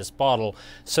not for this bottle.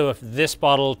 So if this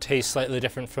bottle tastes slightly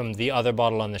different from the other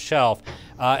bottle on the shelf,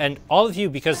 and all of you,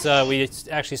 because we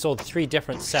actually sold 3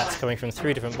 different sets coming from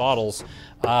 3 different bottles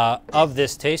of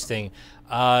this tasting,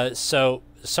 so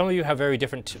some of you have very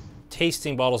different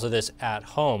tasting bottles of this at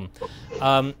home.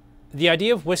 The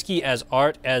idea of whiskey as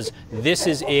art, as this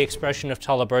is a expression of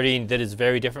Tullibardine that is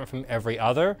very different from every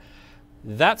other,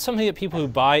 that's something that people who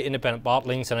buy independent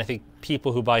bottlings, and I think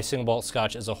people who buy single malt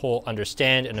Scotch as a whole,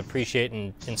 understand and appreciate,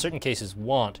 and in certain cases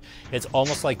want. It's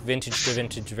almost like vintage to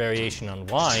vintage variation on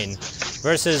wine,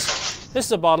 versus this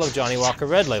is a bottle of Johnnie Walker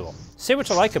Red Label. Say what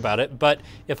you like about it, but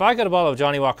if I got a bottle of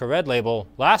Johnnie Walker Red Label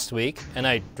last week and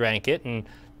I drank it, and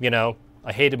you know,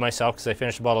 I hated myself because I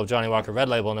finished a bottle of Johnnie Walker Red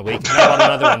Label in a week, and I bought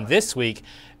another one this week,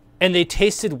 and they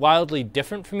tasted wildly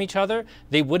different from each other,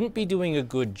 they wouldn't be doing a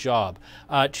good job.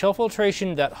 Chill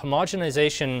filtration, that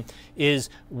homogenization, is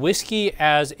whiskey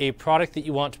as a product that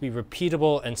you want to be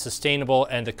repeatable and sustainable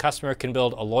and the customer can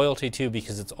build a loyalty to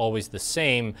because it's always the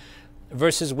same,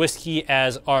 versus whiskey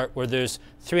as art, where there's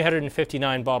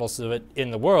 359 bottles of it in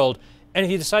the world, and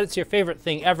if you decide it's your favorite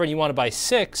thing ever and you want to buy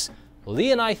 6,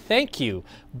 Lee and I thank you,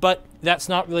 but that's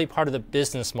not really part of the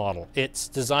business model. It's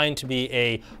designed to be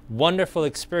a wonderful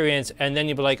experience, and then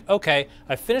you'll be like, okay,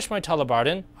 I finished my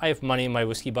Tullibardine, I have money in my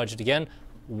whiskey budget again,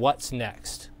 what's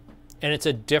next? And it's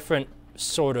a different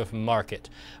sort of market.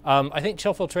 I think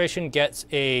chill filtration gets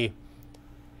a,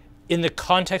 in the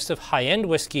context of high-end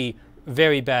whiskey,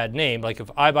 very bad name. Like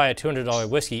if I buy a $200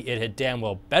 whiskey, it had damn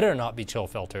well better not be chill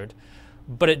filtered,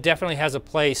 but it definitely has a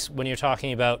place when you're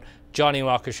talking about Johnnie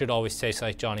Walker should always taste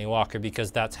like Johnnie Walker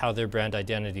because that's how their brand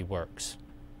identity works.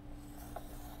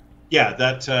 Yeah,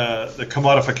 that the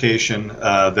commodification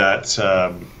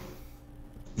that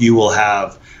you will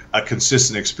have a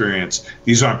consistent experience.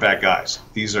 These aren't bad guys.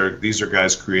 These are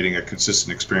guys creating a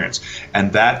consistent experience,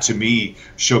 and that to me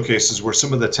showcases where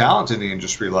some of the talent in the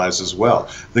industry lies as well.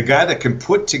 The guy that can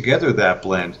put together that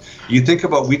blend. You think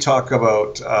about, we talk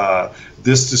about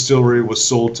this distillery was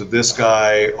sold to this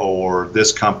guy or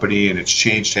this company and it's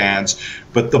changed hands,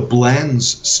 but the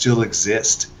blends still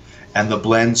exist and the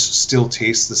blends still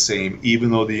taste the same, even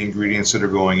though the ingredients that are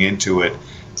going into it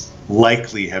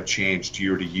likely have changed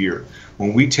year to year.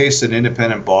 When we taste an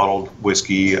independent bottled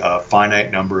whiskey, a finite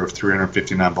number of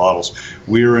 359 bottles,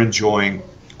 we are enjoying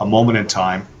a moment in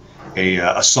time,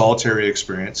 a solitary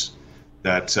experience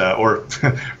that, or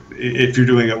if you're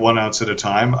doing it 1 ounce at a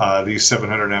time, these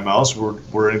 700 mLs,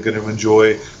 we're going to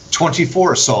enjoy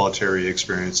 24 solitary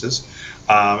experiences.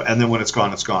 And then when it's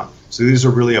gone, it's gone. So these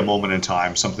are really a moment in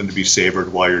time, something to be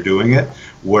savored while you're doing it.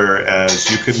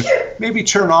 Whereas you can maybe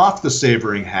turn off the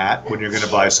savoring hat when you're going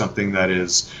to buy something that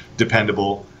is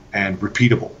dependable and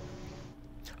repeatable.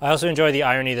 I also enjoy the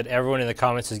irony that everyone in the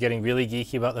comments is getting really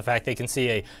geeky about the fact they can see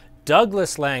a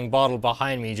Douglas Liang bottle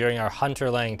behind me during our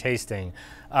Hunter Liang tasting.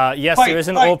 Yes, there is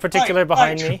an old particular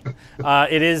behind me.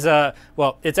 It is,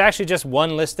 well, it's actually just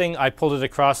one listing. I pulled it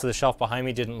across so the shelf behind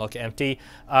me didn't look empty.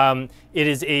 It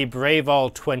is a Blair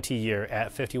 20-year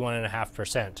at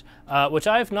 51.5%, which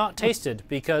I have not tasted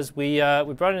because we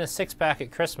brought in a 6-pack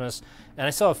at Christmas, and I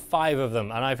still have 5 of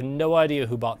them, and I have no idea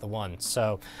who bought the one.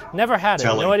 So never had it,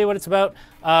 no idea what it's about.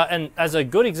 And as a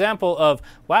good example of,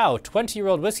 wow,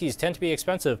 20-year-old whiskeys tend to be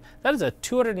expensive, that is a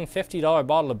 $250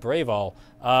 bottle of Blair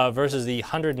versus the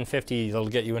 $150 that'll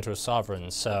get you into a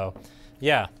Sovereign. So,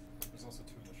 yeah. There's also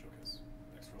 2 in the showcase.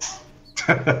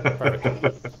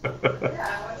 Perfect.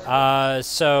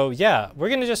 So, yeah, we're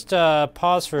going to just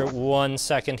pause for 1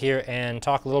 second here and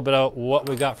talk a little bit about what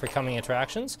we got for coming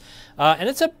attractions. And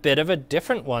it's a bit of a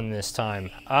different one this time.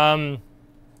 The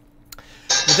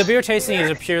beer tasting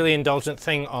is a purely indulgent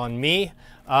thing on me.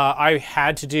 I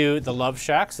had to do the Love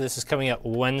Shack, so this is coming out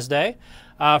Wednesday.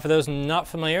 For those not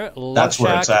familiar, Love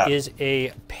Shack is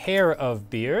a pair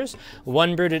of beers,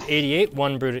 one brewed at 88,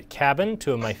 one brewed at Cabin,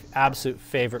 2 of my absolute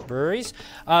favorite breweries.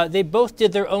 They both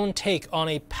did their own take on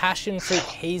a passion fruit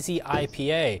hazy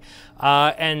IPA,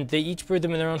 and they each brewed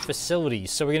them in their own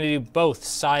facilities, so we're going to do both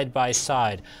side by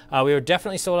side. We are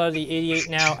definitely sold out of the 88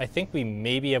 now. I think we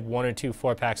maybe have 1 or 2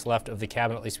 4-packs left of the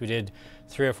Cabin, at least we did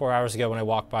 3 or 4 hours ago when I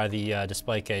walked by the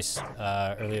display case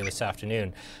earlier this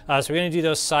afternoon. So we're going to do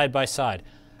those side by side.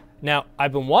 Now,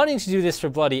 I've been wanting to do this for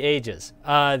bloody ages.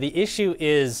 The issue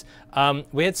is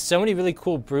we had so many really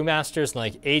cool brewmasters and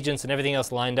like agents and everything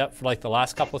else lined up for like the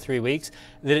last couple 3 weeks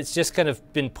that it's just kind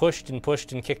of been pushed and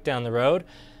kicked down the road.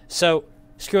 So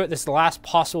screw it, this is the last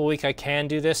possible week I can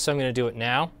do this, so I'm going to do it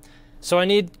now. So I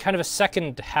need kind of a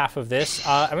second half of this.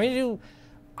 I'm going to do,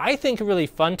 I think, a really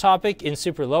fun topic in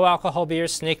super low alcohol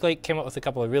beers. Snake Lake came up with a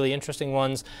couple of really interesting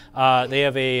ones. They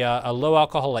have a low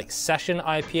alcohol like session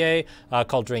IPA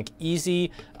called Drink Easy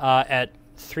at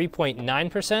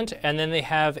 3.9%, and then they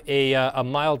have a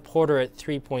mild porter at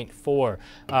 3.4. So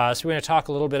we're going to talk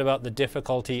a little bit about the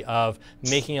difficulty of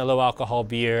making a low alcohol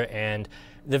beer and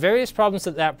the various problems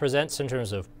that that presents in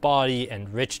terms of body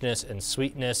and richness and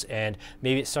sweetness, and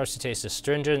maybe it starts to taste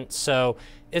astringent. So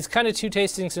it's kind of two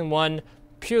tastings in one,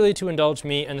 purely to indulge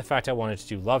me and the fact I wanted to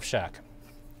do Love Shack.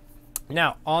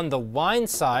 Now, on the wine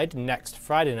side, next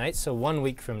Friday night, so 1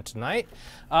 week from tonight,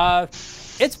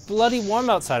 it's bloody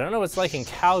warm outside. I don't know what it's like in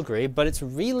Calgary, but it's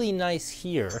really nice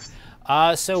here.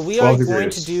 So we are going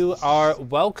to do our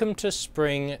Welcome to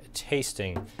Spring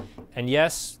tasting. And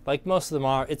yes, like most of them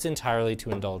are, it's entirely to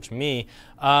indulge me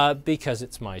because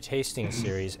it's my tasting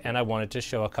series and I wanted to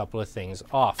show a couple of things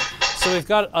off. So we've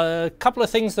got a couple of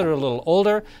things that are a little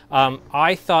older.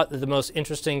 I thought that the most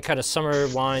interesting kind of summer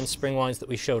wines, spring wines that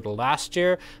we showed last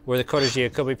year were the Cota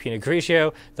Giacobbe Pinot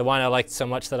Grigio, the wine I liked so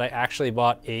much that I actually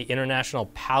bought an international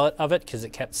pallet of it because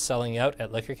it kept selling out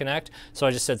at Liquor Connect. So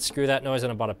I just said, screw that noise,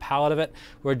 and I bought a pallet of it.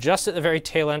 We're just at the very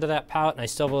tail end of that pallet, and I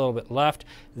still have a little bit left.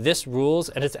 This rules,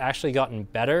 and it's actually gotten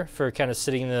better for kind of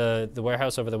sitting in the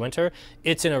warehouse over the winter.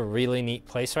 It's in a really neat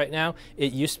place right now.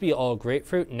 It used to be all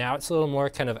grapefruit. Now it's a little more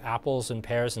kind of apples and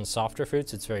pears and softer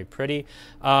fruits. It's very pretty.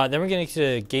 Then we're getting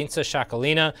to Gainza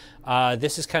Chacalina.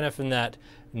 This is kind of from that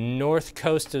north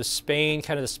coast of Spain,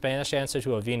 kind of the Spanish answer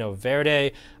to a Vino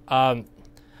Verde.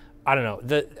 I don't know.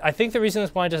 I think the reason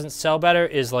this wine doesn't sell better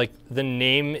is like the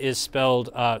name is spelled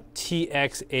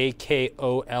T-X-A-K-O-L-I-N-A.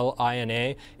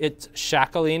 It's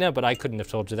Chacalina, but I couldn't have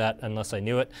told you that unless I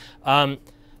knew it.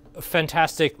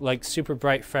 Fantastic, like super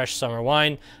bright, fresh summer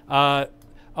wine. A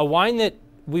wine that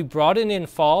we brought in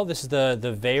fall. This is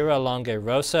the Vera Longue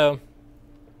Rosso.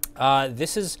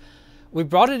 We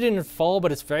brought it in fall,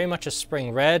 but it's very much a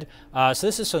spring red. So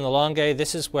this is from the Longue.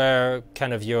 This is where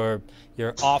kind of your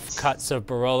offcuts of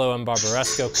Barolo and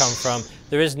Barbaresco come from.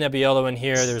 There is Nebbiolo in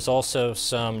here. There's also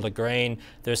some Lagrange.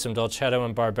 There's some Dolcetto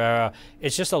and Barbera.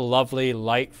 It's just a lovely,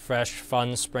 light, fresh,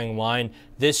 fun spring wine.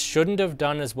 This shouldn't have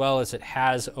done as well as it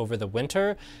has over the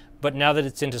winter, but now that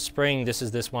it's into spring, this is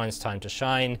this wine's time to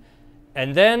shine.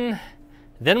 And then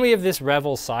we have this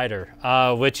Revel cider,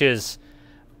 which is,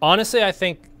 honestly, I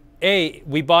think,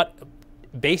 we bought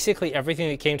basically everything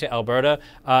that came to Alberta.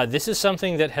 This is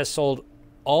something that has sold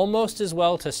almost as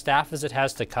well to staff as it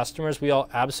has to customers. We all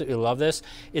absolutely love this.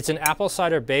 It's an apple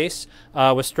cider base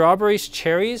with strawberries,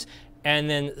 cherries, and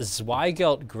then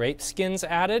Zweigelt grape skins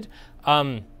added.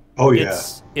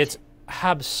 It's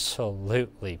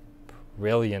absolutely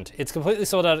brilliant. It's completely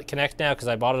sold out at Connect now because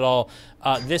I bought it all.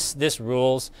 This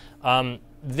rules.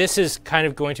 This is kind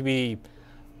of going to be,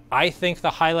 I think, the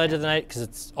highlight of the night because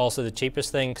it's also the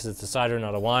cheapest thing because it's a cider,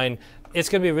 not a wine. It's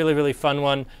going to be a really, really fun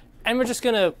one. And we're just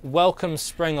going to welcome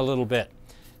spring a little bit.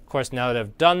 Of course, now that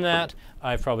I've done that,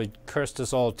 I've probably cursed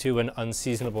us all to an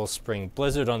unseasonable spring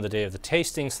blizzard on the day of the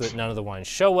tasting so that none of the wines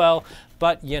show well.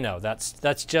 But, you know,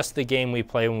 that's just the game we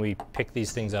play when we pick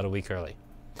these things out a week early.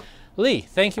 Lee,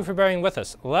 thank you for bearing with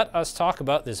us. Let us talk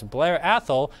about this Blair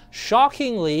Athol,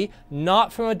 shockingly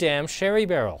not from a damn sherry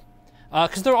barrel.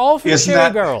 Because they're all from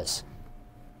sherry barrels.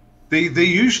 They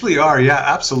usually are, yeah,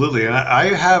 absolutely. And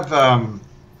I have,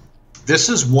 this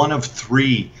is one of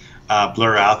three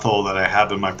Blair Athol that I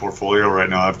have in my portfolio right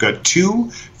now. I've got two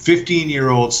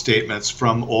 15-year-old statements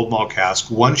from Old Malt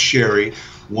Cask, one sherry,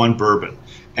 one bourbon.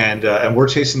 And we're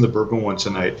tasting the bourbon one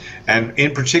tonight. And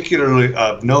in particular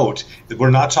of note,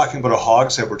 we're not talking about a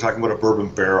hogshead, we're talking about a bourbon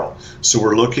barrel. So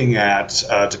we're looking at,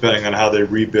 depending on how they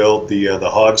rebuild the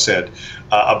hogshead,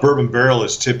 a bourbon barrel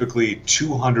is typically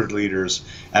 200 liters,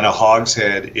 and a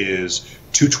hogshead is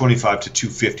 225 to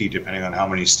 250, depending on how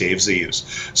many staves they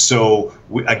use. So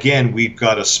again, we've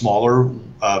got a smaller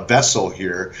vessel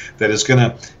here that is going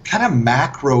to kind of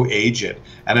macro age it.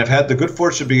 And I've had the good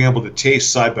fortune of being able to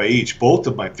taste side by each both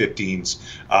of my 15s,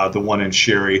 the one in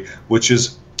sherry, which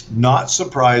is not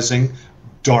surprising,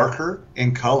 darker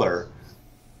in color,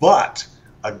 but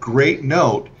a great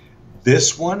note.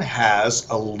 This one has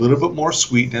a little bit more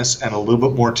sweetness and a little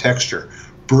bit more texture.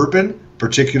 Bourbon,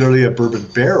 particularly a bourbon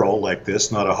barrel like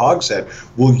this, not a hogshead,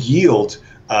 will yield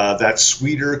that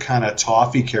sweeter kind of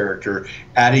toffee character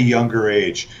at a younger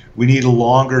age. We need a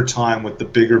longer time with the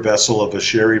bigger vessel of a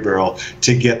sherry barrel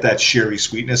to get that sherry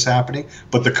sweetness happening,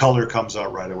 but the color comes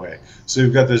out right away. So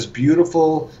you've got this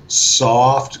beautiful,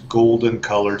 soft, golden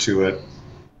color to it.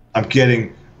 I'm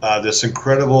getting this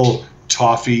incredible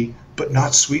toffee, but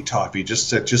not sweet toffee,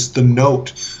 just the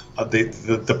note of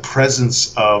the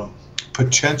presence of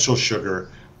potential sugar,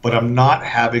 but I'm not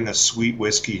having a sweet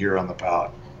whiskey here on the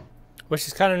palate. Which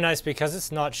is kind of nice because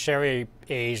it's not sherry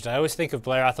aged. I always think of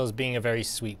Blair Athol as being a very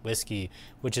sweet whiskey,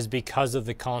 which is because of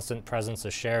the constant presence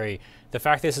of sherry. The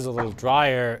fact this is a little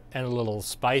drier and a little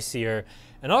spicier,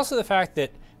 and also the fact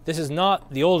that this is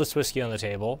not the oldest whiskey on the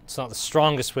table. It's not the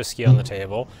strongest whiskey on the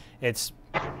table. It's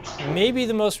maybe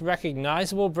the most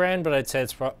recognizable brand, but I'd say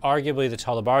it's arguably the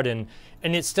Tullibardine,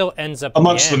 and it still ends up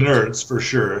amongst the nerds for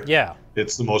sure. Yeah,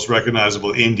 it's the most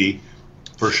recognizable indie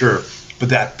for sure. But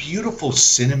that beautiful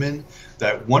cinnamon,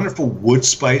 that wonderful wood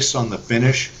spice on the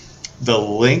finish, the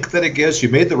length that it gives. You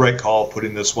made the right call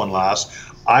putting this one last.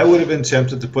 I would have been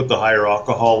tempted to put the higher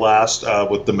alcohol last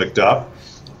with the Macduff,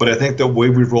 but I think the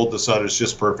way we've rolled this out is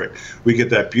just perfect. We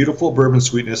get that beautiful bourbon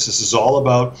sweetness. This is all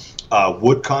about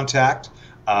wood contact.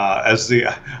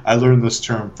 I learned this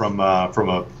term from a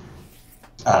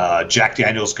Jack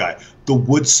Daniels guy. The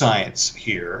wood science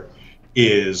here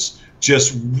is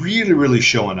just really, really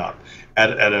showing up at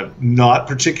a not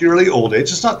particularly old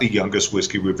age. It's not the youngest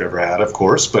whiskey we've ever had, of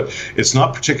course, but it's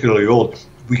not particularly old.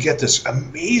 We get this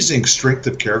amazing strength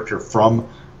of character from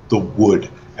the wood,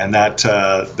 and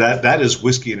that is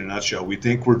whiskey in a nutshell. We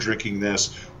think we're drinking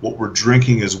this. What we're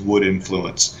drinking is wood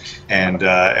influence,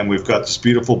 and we've got this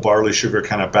beautiful barley sugar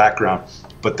kind of background,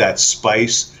 but that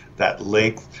spice, that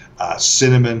length,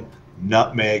 cinnamon,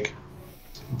 nutmeg.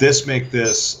 This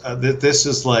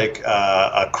is like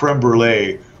a creme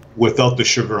brulee without the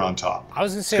sugar on top. I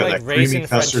was gonna say like raisin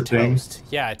French toast.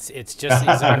 Yeah, it's just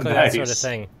exactly nice. That sort of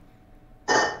thing.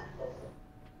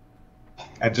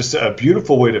 And just a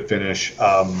beautiful way to finish.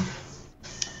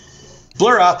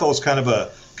 Blair Athol is kind of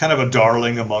a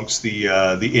darling amongst the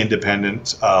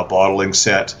independent bottling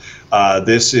set.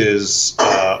 This is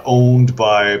owned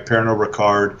by Pernod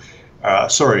Ricard.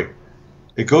 Sorry.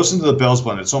 It goes into the Bell's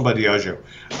Blend. It's owned by Diageo.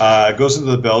 It goes into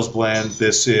the Bell's Blend.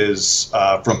 This is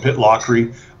from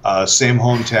Pitlochry, same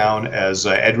hometown as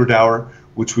Edward Hour,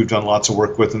 which we've done lots of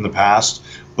work with in the past.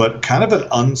 But kind of an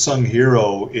unsung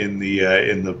hero in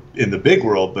the big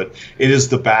world. But it is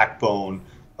the backbone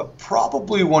of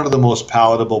probably one of the most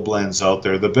palatable blends out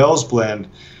there. The Bell's Blend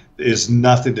is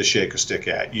nothing to shake a stick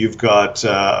at. You've got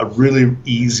a really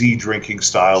easy drinking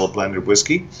style of blended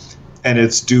whiskey, and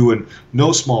it's due in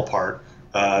no small part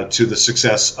to the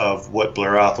success of what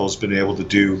Blair Athol's been able to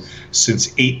do since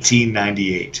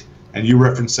 1898. And you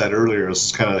referenced that earlier. This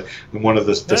is kind of one of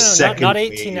the second. Not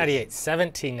 1898,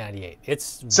 1798.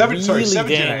 It's really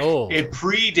dang old. It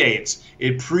predates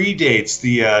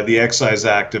the Excise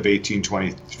Act of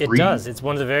 1823. It does. It's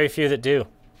one of the very few that do.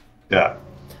 Yeah.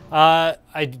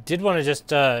 I did want to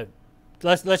just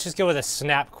let's just go with a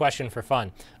snap question for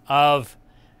fun.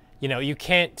 You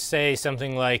can't say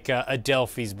something like a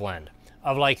Delphi's blend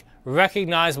of like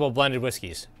recognizable blended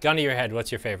whiskeys. Gun to your head,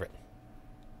 what's your favorite?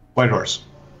 White Horse.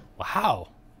 Wow.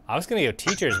 I was going to go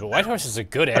Teachers, but White Horse is a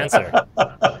good answer.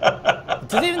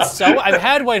 Do they even sell? I've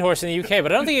had White Horse in the UK,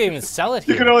 but I don't think they even sell it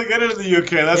here. You can only get it in the UK.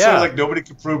 That's sort of like nobody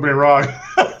can prove me wrong.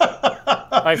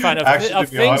 All right, fine. Of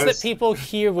things that people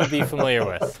here would be familiar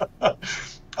with.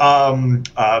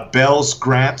 Bell's,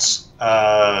 Grant's.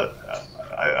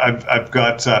 I've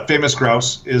got Famous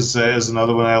Grouse is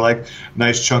another one I like.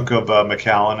 Nice chunk of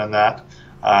Macallan in that.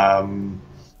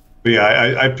 But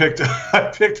yeah, I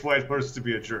picked White Horse to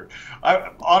be a jerk.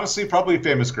 Honestly, probably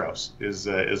Famous Grouse is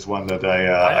one that I can lean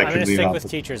on. I'm gonna stick with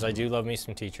Teachers. I do love me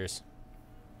some Teachers.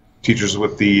 Teachers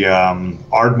with the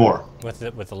Ardmore. With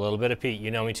a little bit of peat.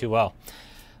 You know me too well.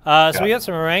 So we got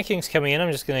some rankings coming in.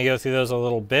 I'm just going to go through those a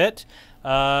little bit.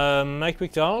 Mike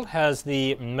McDonald has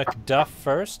the Macduff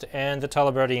first and the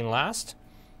Tullibardine last.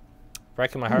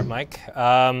 Breaking my heart, Mike.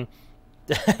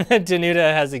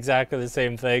 Danuta has exactly the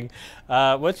same thing.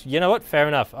 Which, you know what? Fair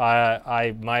enough.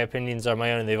 My opinions are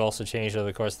my own, and they've also changed over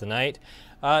the course of the night.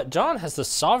 John has the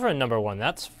Sovereign #1.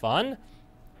 That's fun.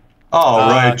 All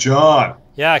right, John.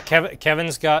 Yeah,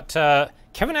 Kevin's got...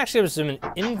 Kevin actually was in an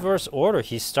inverse order.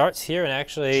 He starts here and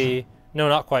actually... No,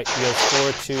 not quite. He goes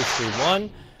 4, 2, 3, 1.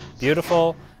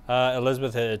 Beautiful.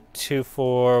 Elizabeth had a 2,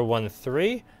 4, 1,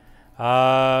 3.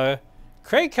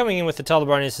 Craig coming in with the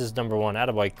Tullibardine is #1.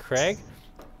 Attaboy, Craig.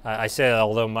 I say that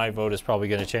although my vote is probably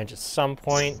going to change at some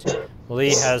point.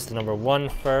 Lee has the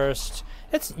 #1 first.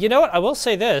 It's, you know what, I will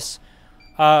say this,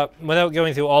 without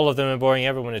going through all of them and boring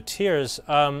everyone to tears,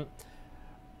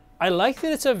 I like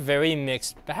that it's a very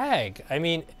mixed bag. I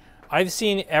mean, I've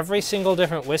seen every single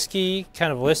different whiskey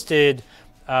kind of listed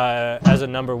as a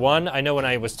 #1. I know when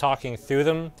I was talking through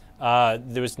them,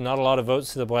 there was not a lot of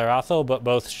votes to the Blair Athol, but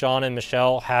both Sean and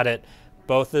Michelle had it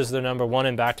both as their #1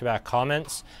 in back-to-back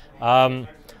comments.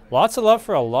 Lots of love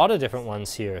for a lot of different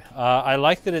ones here. I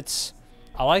like that it's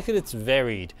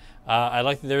varied. I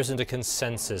like that there isn't a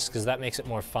consensus because that makes it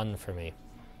more fun for me.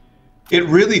 It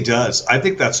really does. I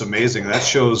think that's amazing. That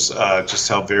shows just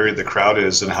how varied the crowd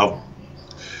is and how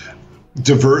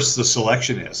diverse the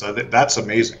selection is. I think that's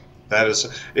amazing. That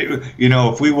is, you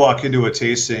know, if we walk into a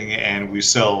tasting and we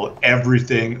sell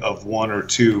everything of one or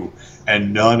two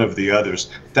and none of the others,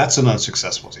 that's an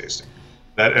unsuccessful tasting.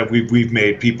 That we've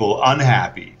made people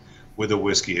unhappy with a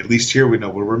whiskey. At least here we know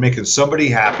we're making somebody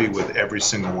happy with every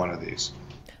single one of these.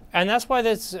 And that's why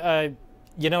this,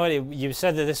 you know what, you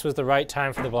said that this was the right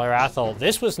time for the Blair Athol.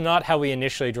 This was not how we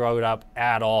initially drew it up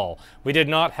at all. We did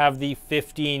not have the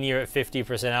 15-year at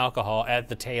 50% alcohol at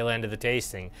the tail end of the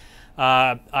tasting.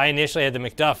 I initially had the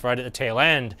Macduff right at the tail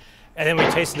end, and then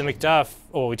we tasted the Macduff.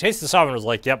 Oh, we tasted the Sovereign, was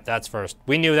like, yep, that's first.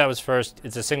 We knew that was first.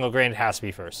 It's a single grain, it has to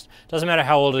be first. Doesn't matter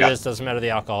how old it is, doesn't matter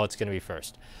the alcohol, it's going to be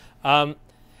first.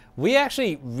 We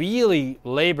actually really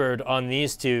labored on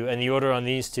these two and the order on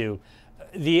these two.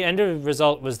 The end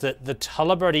result was that the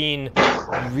Tullibardine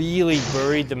really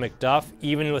buried the Macduff,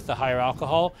 even with the higher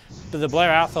alcohol. But the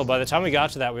Blair Athol, by the time we got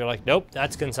to that, we were like, nope,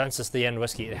 that's consensus, the end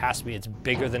whiskey. It has to be. It's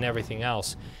bigger than everything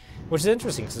else. Which is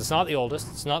interesting, because it's not the oldest,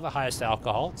 it's not the highest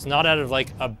alcohol, it's not out of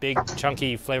like a big,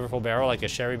 chunky, flavorful barrel like a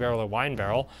sherry barrel or wine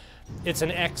barrel. It's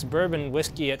an ex-bourbon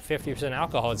whiskey at 50%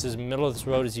 alcohol. It's as middle of the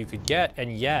road as you could get,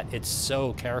 and yet it's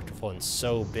so characterful and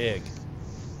so big.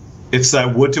 It's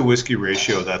that wood to whiskey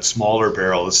ratio, that smaller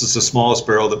barrel. This is the smallest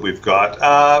barrel that we've got.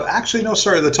 Actually, no,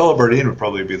 sorry, the Tullibardine would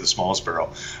probably be the smallest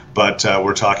barrel. But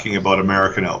we're talking about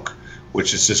American oak,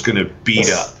 which is just going to beat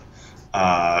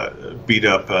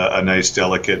up a nice,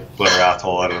 delicate Blair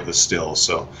Athol out of the still.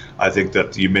 So I think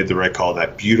that you made the right call.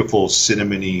 That beautiful,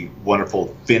 cinnamony,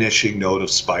 wonderful finishing note of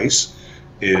spice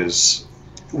it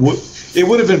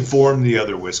would have informed the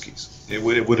other whiskeys. It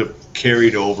would have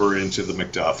carried over into the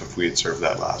Macduff if we had served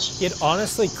that last. It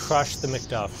honestly crushed the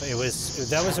Macduff.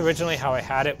 That was originally how I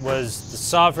had it, was the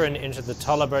Sovereign into the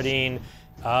Tullibardine,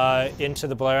 into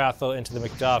the Blair Athol, into the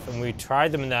Macduff, and we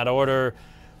tried them in that order.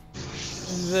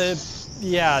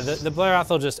 The Blair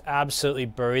Athol just absolutely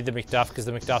buried the Macduff because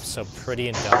the Macduff's so pretty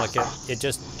and delicate.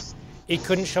 It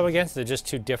couldn't show against it. They're just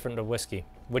too different of whiskey,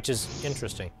 which is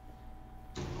interesting.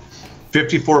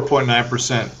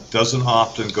 54.9% doesn't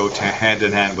often go hand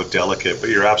in hand with delicate, but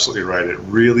you're absolutely right. It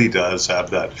really does have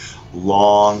that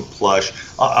long, plush,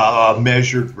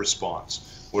 measured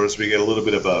response. Whereas we get a little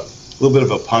bit of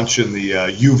a punch in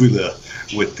the uvula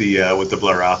with the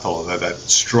Blair Athol, that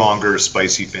stronger,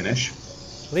 spicy finish.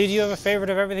 Lee, do you have a favorite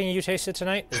of everything you tasted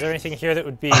tonight? Is there anything here that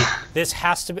would be, this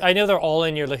has to be, I know they're all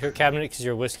in your liquor cabinet because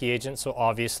you're a whiskey agent, so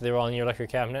obviously they're all in your liquor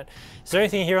cabinet. Is there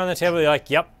anything here on the table you're like,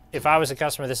 yep, if I was a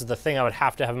customer, this is the thing I would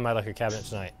have to have in my liquor cabinet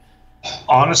tonight?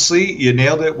 Honestly, you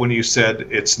nailed it when you said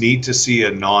it's neat to see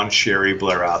a non-sherry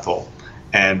Blair Athol,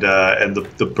 and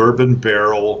the bourbon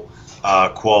barrel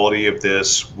quality of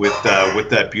this with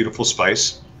that beautiful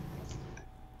spice.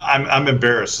 I'm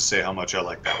embarrassed to say how much I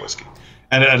like that whiskey,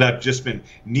 and I've just been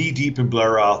knee deep in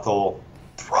Blair Athol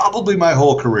probably my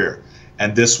whole career,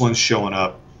 and this one's showing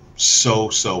up so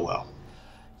well.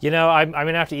 You know, I'm going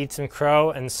to have to eat some crow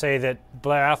and say that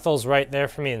Blair Athol's right there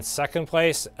for me in second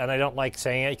place, and I don't like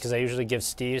saying it because I usually give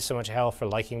Steve so much hell for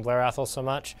liking Blair Athol so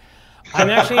much. I'm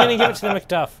actually going to give it to the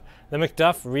Macduff. The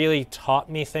Macduff really taught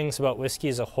me things about whiskey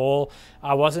as a whole.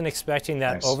 I wasn't expecting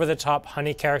that over-the-top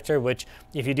honey character, which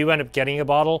if you do end up getting a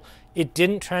bottle, it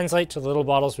didn't translate to little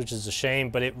bottles, which is a shame,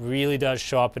 but it really does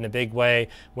show up in a big way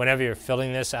whenever you're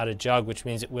filling this out of jug, which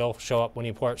means it will show up when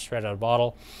you pour it straight out of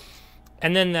bottle.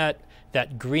 And then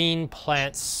that green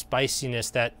plant spiciness,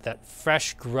 that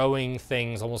fresh growing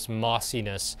things, almost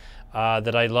mossiness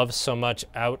that I love so much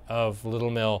out of Little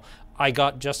Mill. I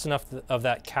got just enough of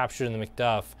that captured in the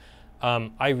Macduff.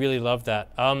 I really love that.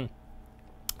 The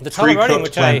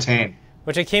Tullibardine,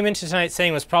 which I came into tonight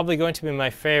saying was probably going to be my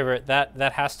favorite,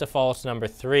 that has to fall to number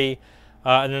 3.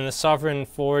 And then the Sovereign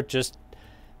 4, just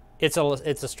it's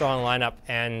a strong lineup,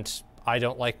 and I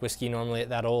don't like whiskey normally at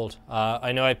that old.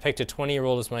 I know I picked a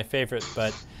 20-year-old as my favorite,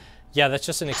 but yeah, that's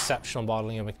just an exceptional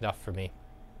bottling of Macduff for me.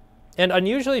 And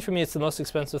unusually for me, it's the most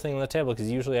expensive thing on the table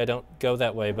because usually I don't go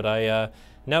that way, but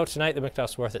no, tonight the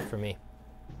Macduff's worth it for me.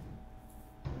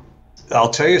 I'll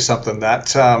tell you something,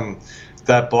 that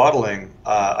bottling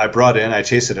I brought in, I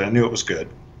tasted it, I knew it was good,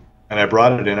 and I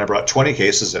brought it in, I brought 20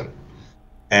 cases in.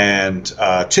 And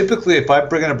typically, if I'm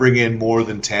going to bring in more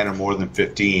than 10 or more than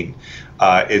 15,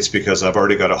 it's because I've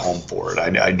already got a home for it.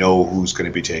 I know who's going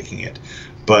to be taking it.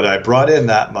 But I brought in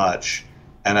that much,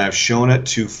 and I've shown it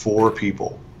to 4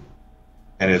 people,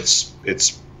 and it's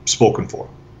spoken for.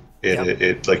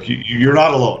 Like you're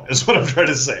not alone, is what I'm trying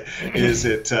to say. Is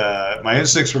it? My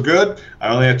instincts were good.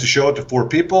 I only had to show it to 4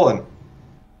 people, and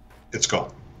It's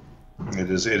gone.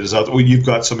 It is. It is. Well, you've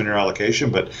got some in your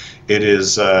allocation, but it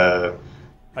is. I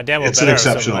damn well It's better an have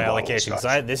some exceptional of my bottle of allocation, 'cause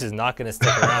Scotch. this is not going to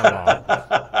stick around long.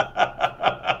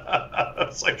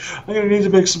 It's like, I'm gonna need to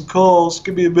make some calls.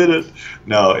 Give me a minute.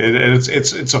 No,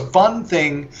 it's a fun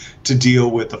thing to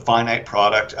deal with, a finite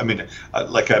product. I mean,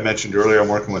 like I mentioned earlier, I'm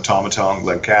working with Tomatong,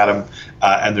 Glencadam,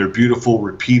 and they're beautiful,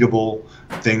 repeatable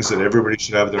things that everybody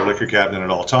should have in their liquor cabinet at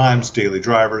all times. Daily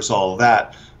drivers, all of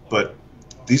that. But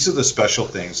these are the special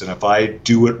things, and if I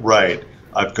do it right,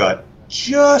 I've got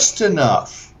just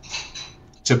enough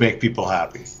to make people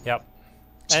happy. Yep.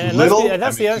 Too And little,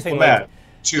 that's the other thing. people Like, mad.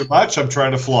 Too much, I'm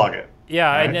trying to flog it. yeah,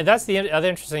 Right. and that's the other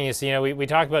interesting thing is, you know, we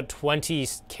talked about 20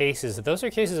 cases. Those are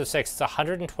cases of 6. It's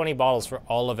 120 bottles for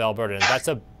all of Alberta, and that's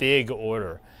a big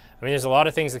order. I mean, there's a lot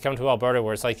of things that come to Alberta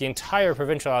where it's like the entire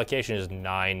provincial allocation is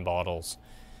 9 bottles.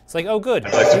 It's like, oh, good,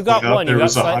 I'd like to you got point out one. You there got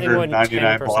was slightly more than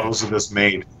 199 10%. bottles of this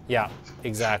made. Yeah,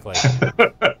 exactly.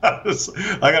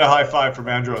 I got a high five from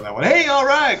Andrew on that one. Hey, all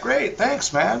right, great,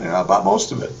 thanks, man. You know, I bought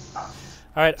most of it. All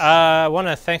right, I want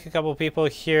to thank a couple of people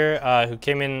here who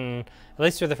came in, at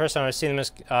least for the first time I've seen them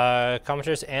as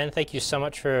commenters, and thank you so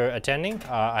much for attending.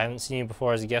 I haven't seen you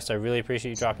before as a guest. I really appreciate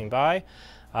you dropping by.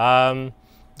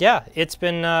 Yeah, it's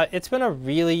been a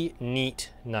really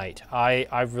neat night.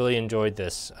 I've really enjoyed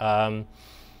this.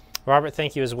 Robert,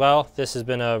 thank you as well. This has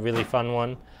been a really fun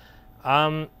one.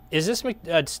 Is this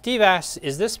Steve asks,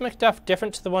 is this Macduff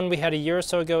different to the one we had a year or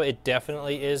so ago? It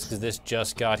definitely is, because this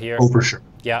just got here. Oh, for sure.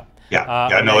 Yeah.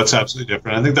 Yeah, no, it's absolutely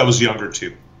different. I think that was younger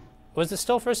too. Was it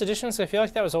still first edition? So I feel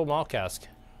like that was old Malt Cask.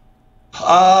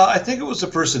 I think it was the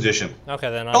first edition.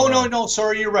 Okay, then. Oh no,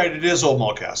 sorry, you're right. It is old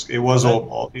malt cask. It was old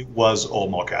malt. It was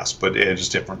old malt cask, but it is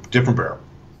different barrel.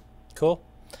 Cool.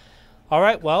 All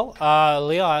right, well,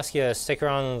 Lee, I'll ask you to stick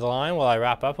around on the line while I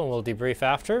wrap up, and we'll debrief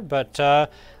after. But I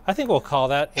think we'll call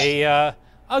that a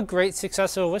great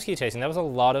successful whiskey tasting. That was a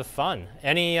lot of fun.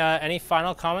 Any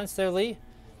final comments there, Lee?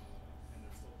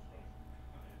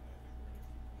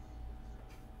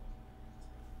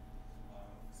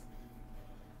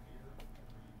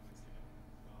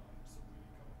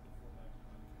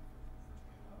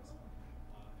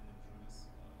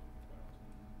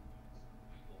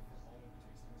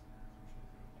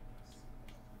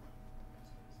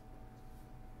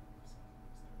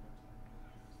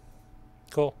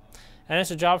 Cool. And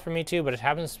it's a job for me too, but it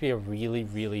happens to be a really,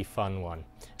 really fun one.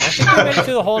 And I think we made it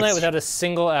through the whole night without a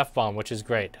single F-bomb, which is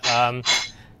great.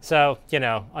 So, you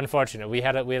know, unfortunate. We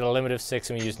had a limit of 6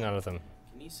 and we used none of them.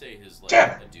 Can you say his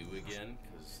adieu again?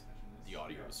 Because the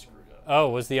audio was screwed up. Oh,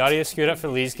 was the audio screwed up for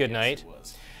Lee's good night? Yes, it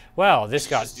was. Well, this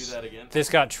got Just do that again? this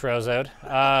got trozoed.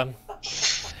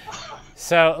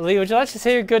 So, Lee, would you like to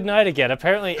say your good night again?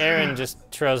 Apparently, Aaron just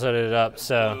trozoed it up.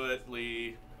 So Do it,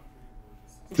 Lee.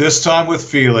 This time with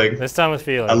feeling. this time with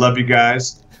feeling. I love you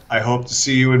guys. I hope to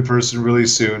see you in person really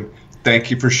soon. Thank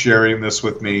you for sharing this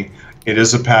with me. It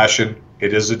is a passion.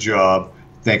 It is a job.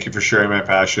 Thank you for sharing my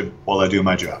passion while I do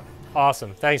my job.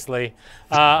 Awesome. Thanks, Lee.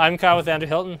 I'm Kyle with Andrew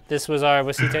Hilton. This was our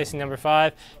whiskey tasting number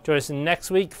 5. Join us next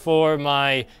week for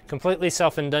my completely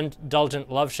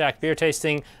self-indulgent Love Shack beer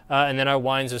tasting, and then our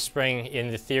wines of spring in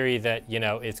the theory that, you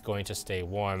know, it's going to stay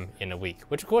warm in a week,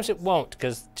 which of course it won't,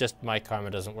 because just my karma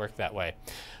doesn't work that way.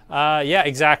 Yeah,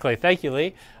 exactly. Thank you,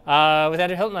 Lee. With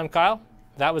Andrew Hilton, I'm Kyle.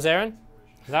 That was Aaron.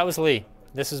 That was Lee.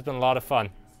 This has been a lot of fun.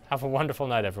 Have a wonderful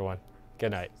night, everyone.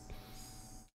 Good night.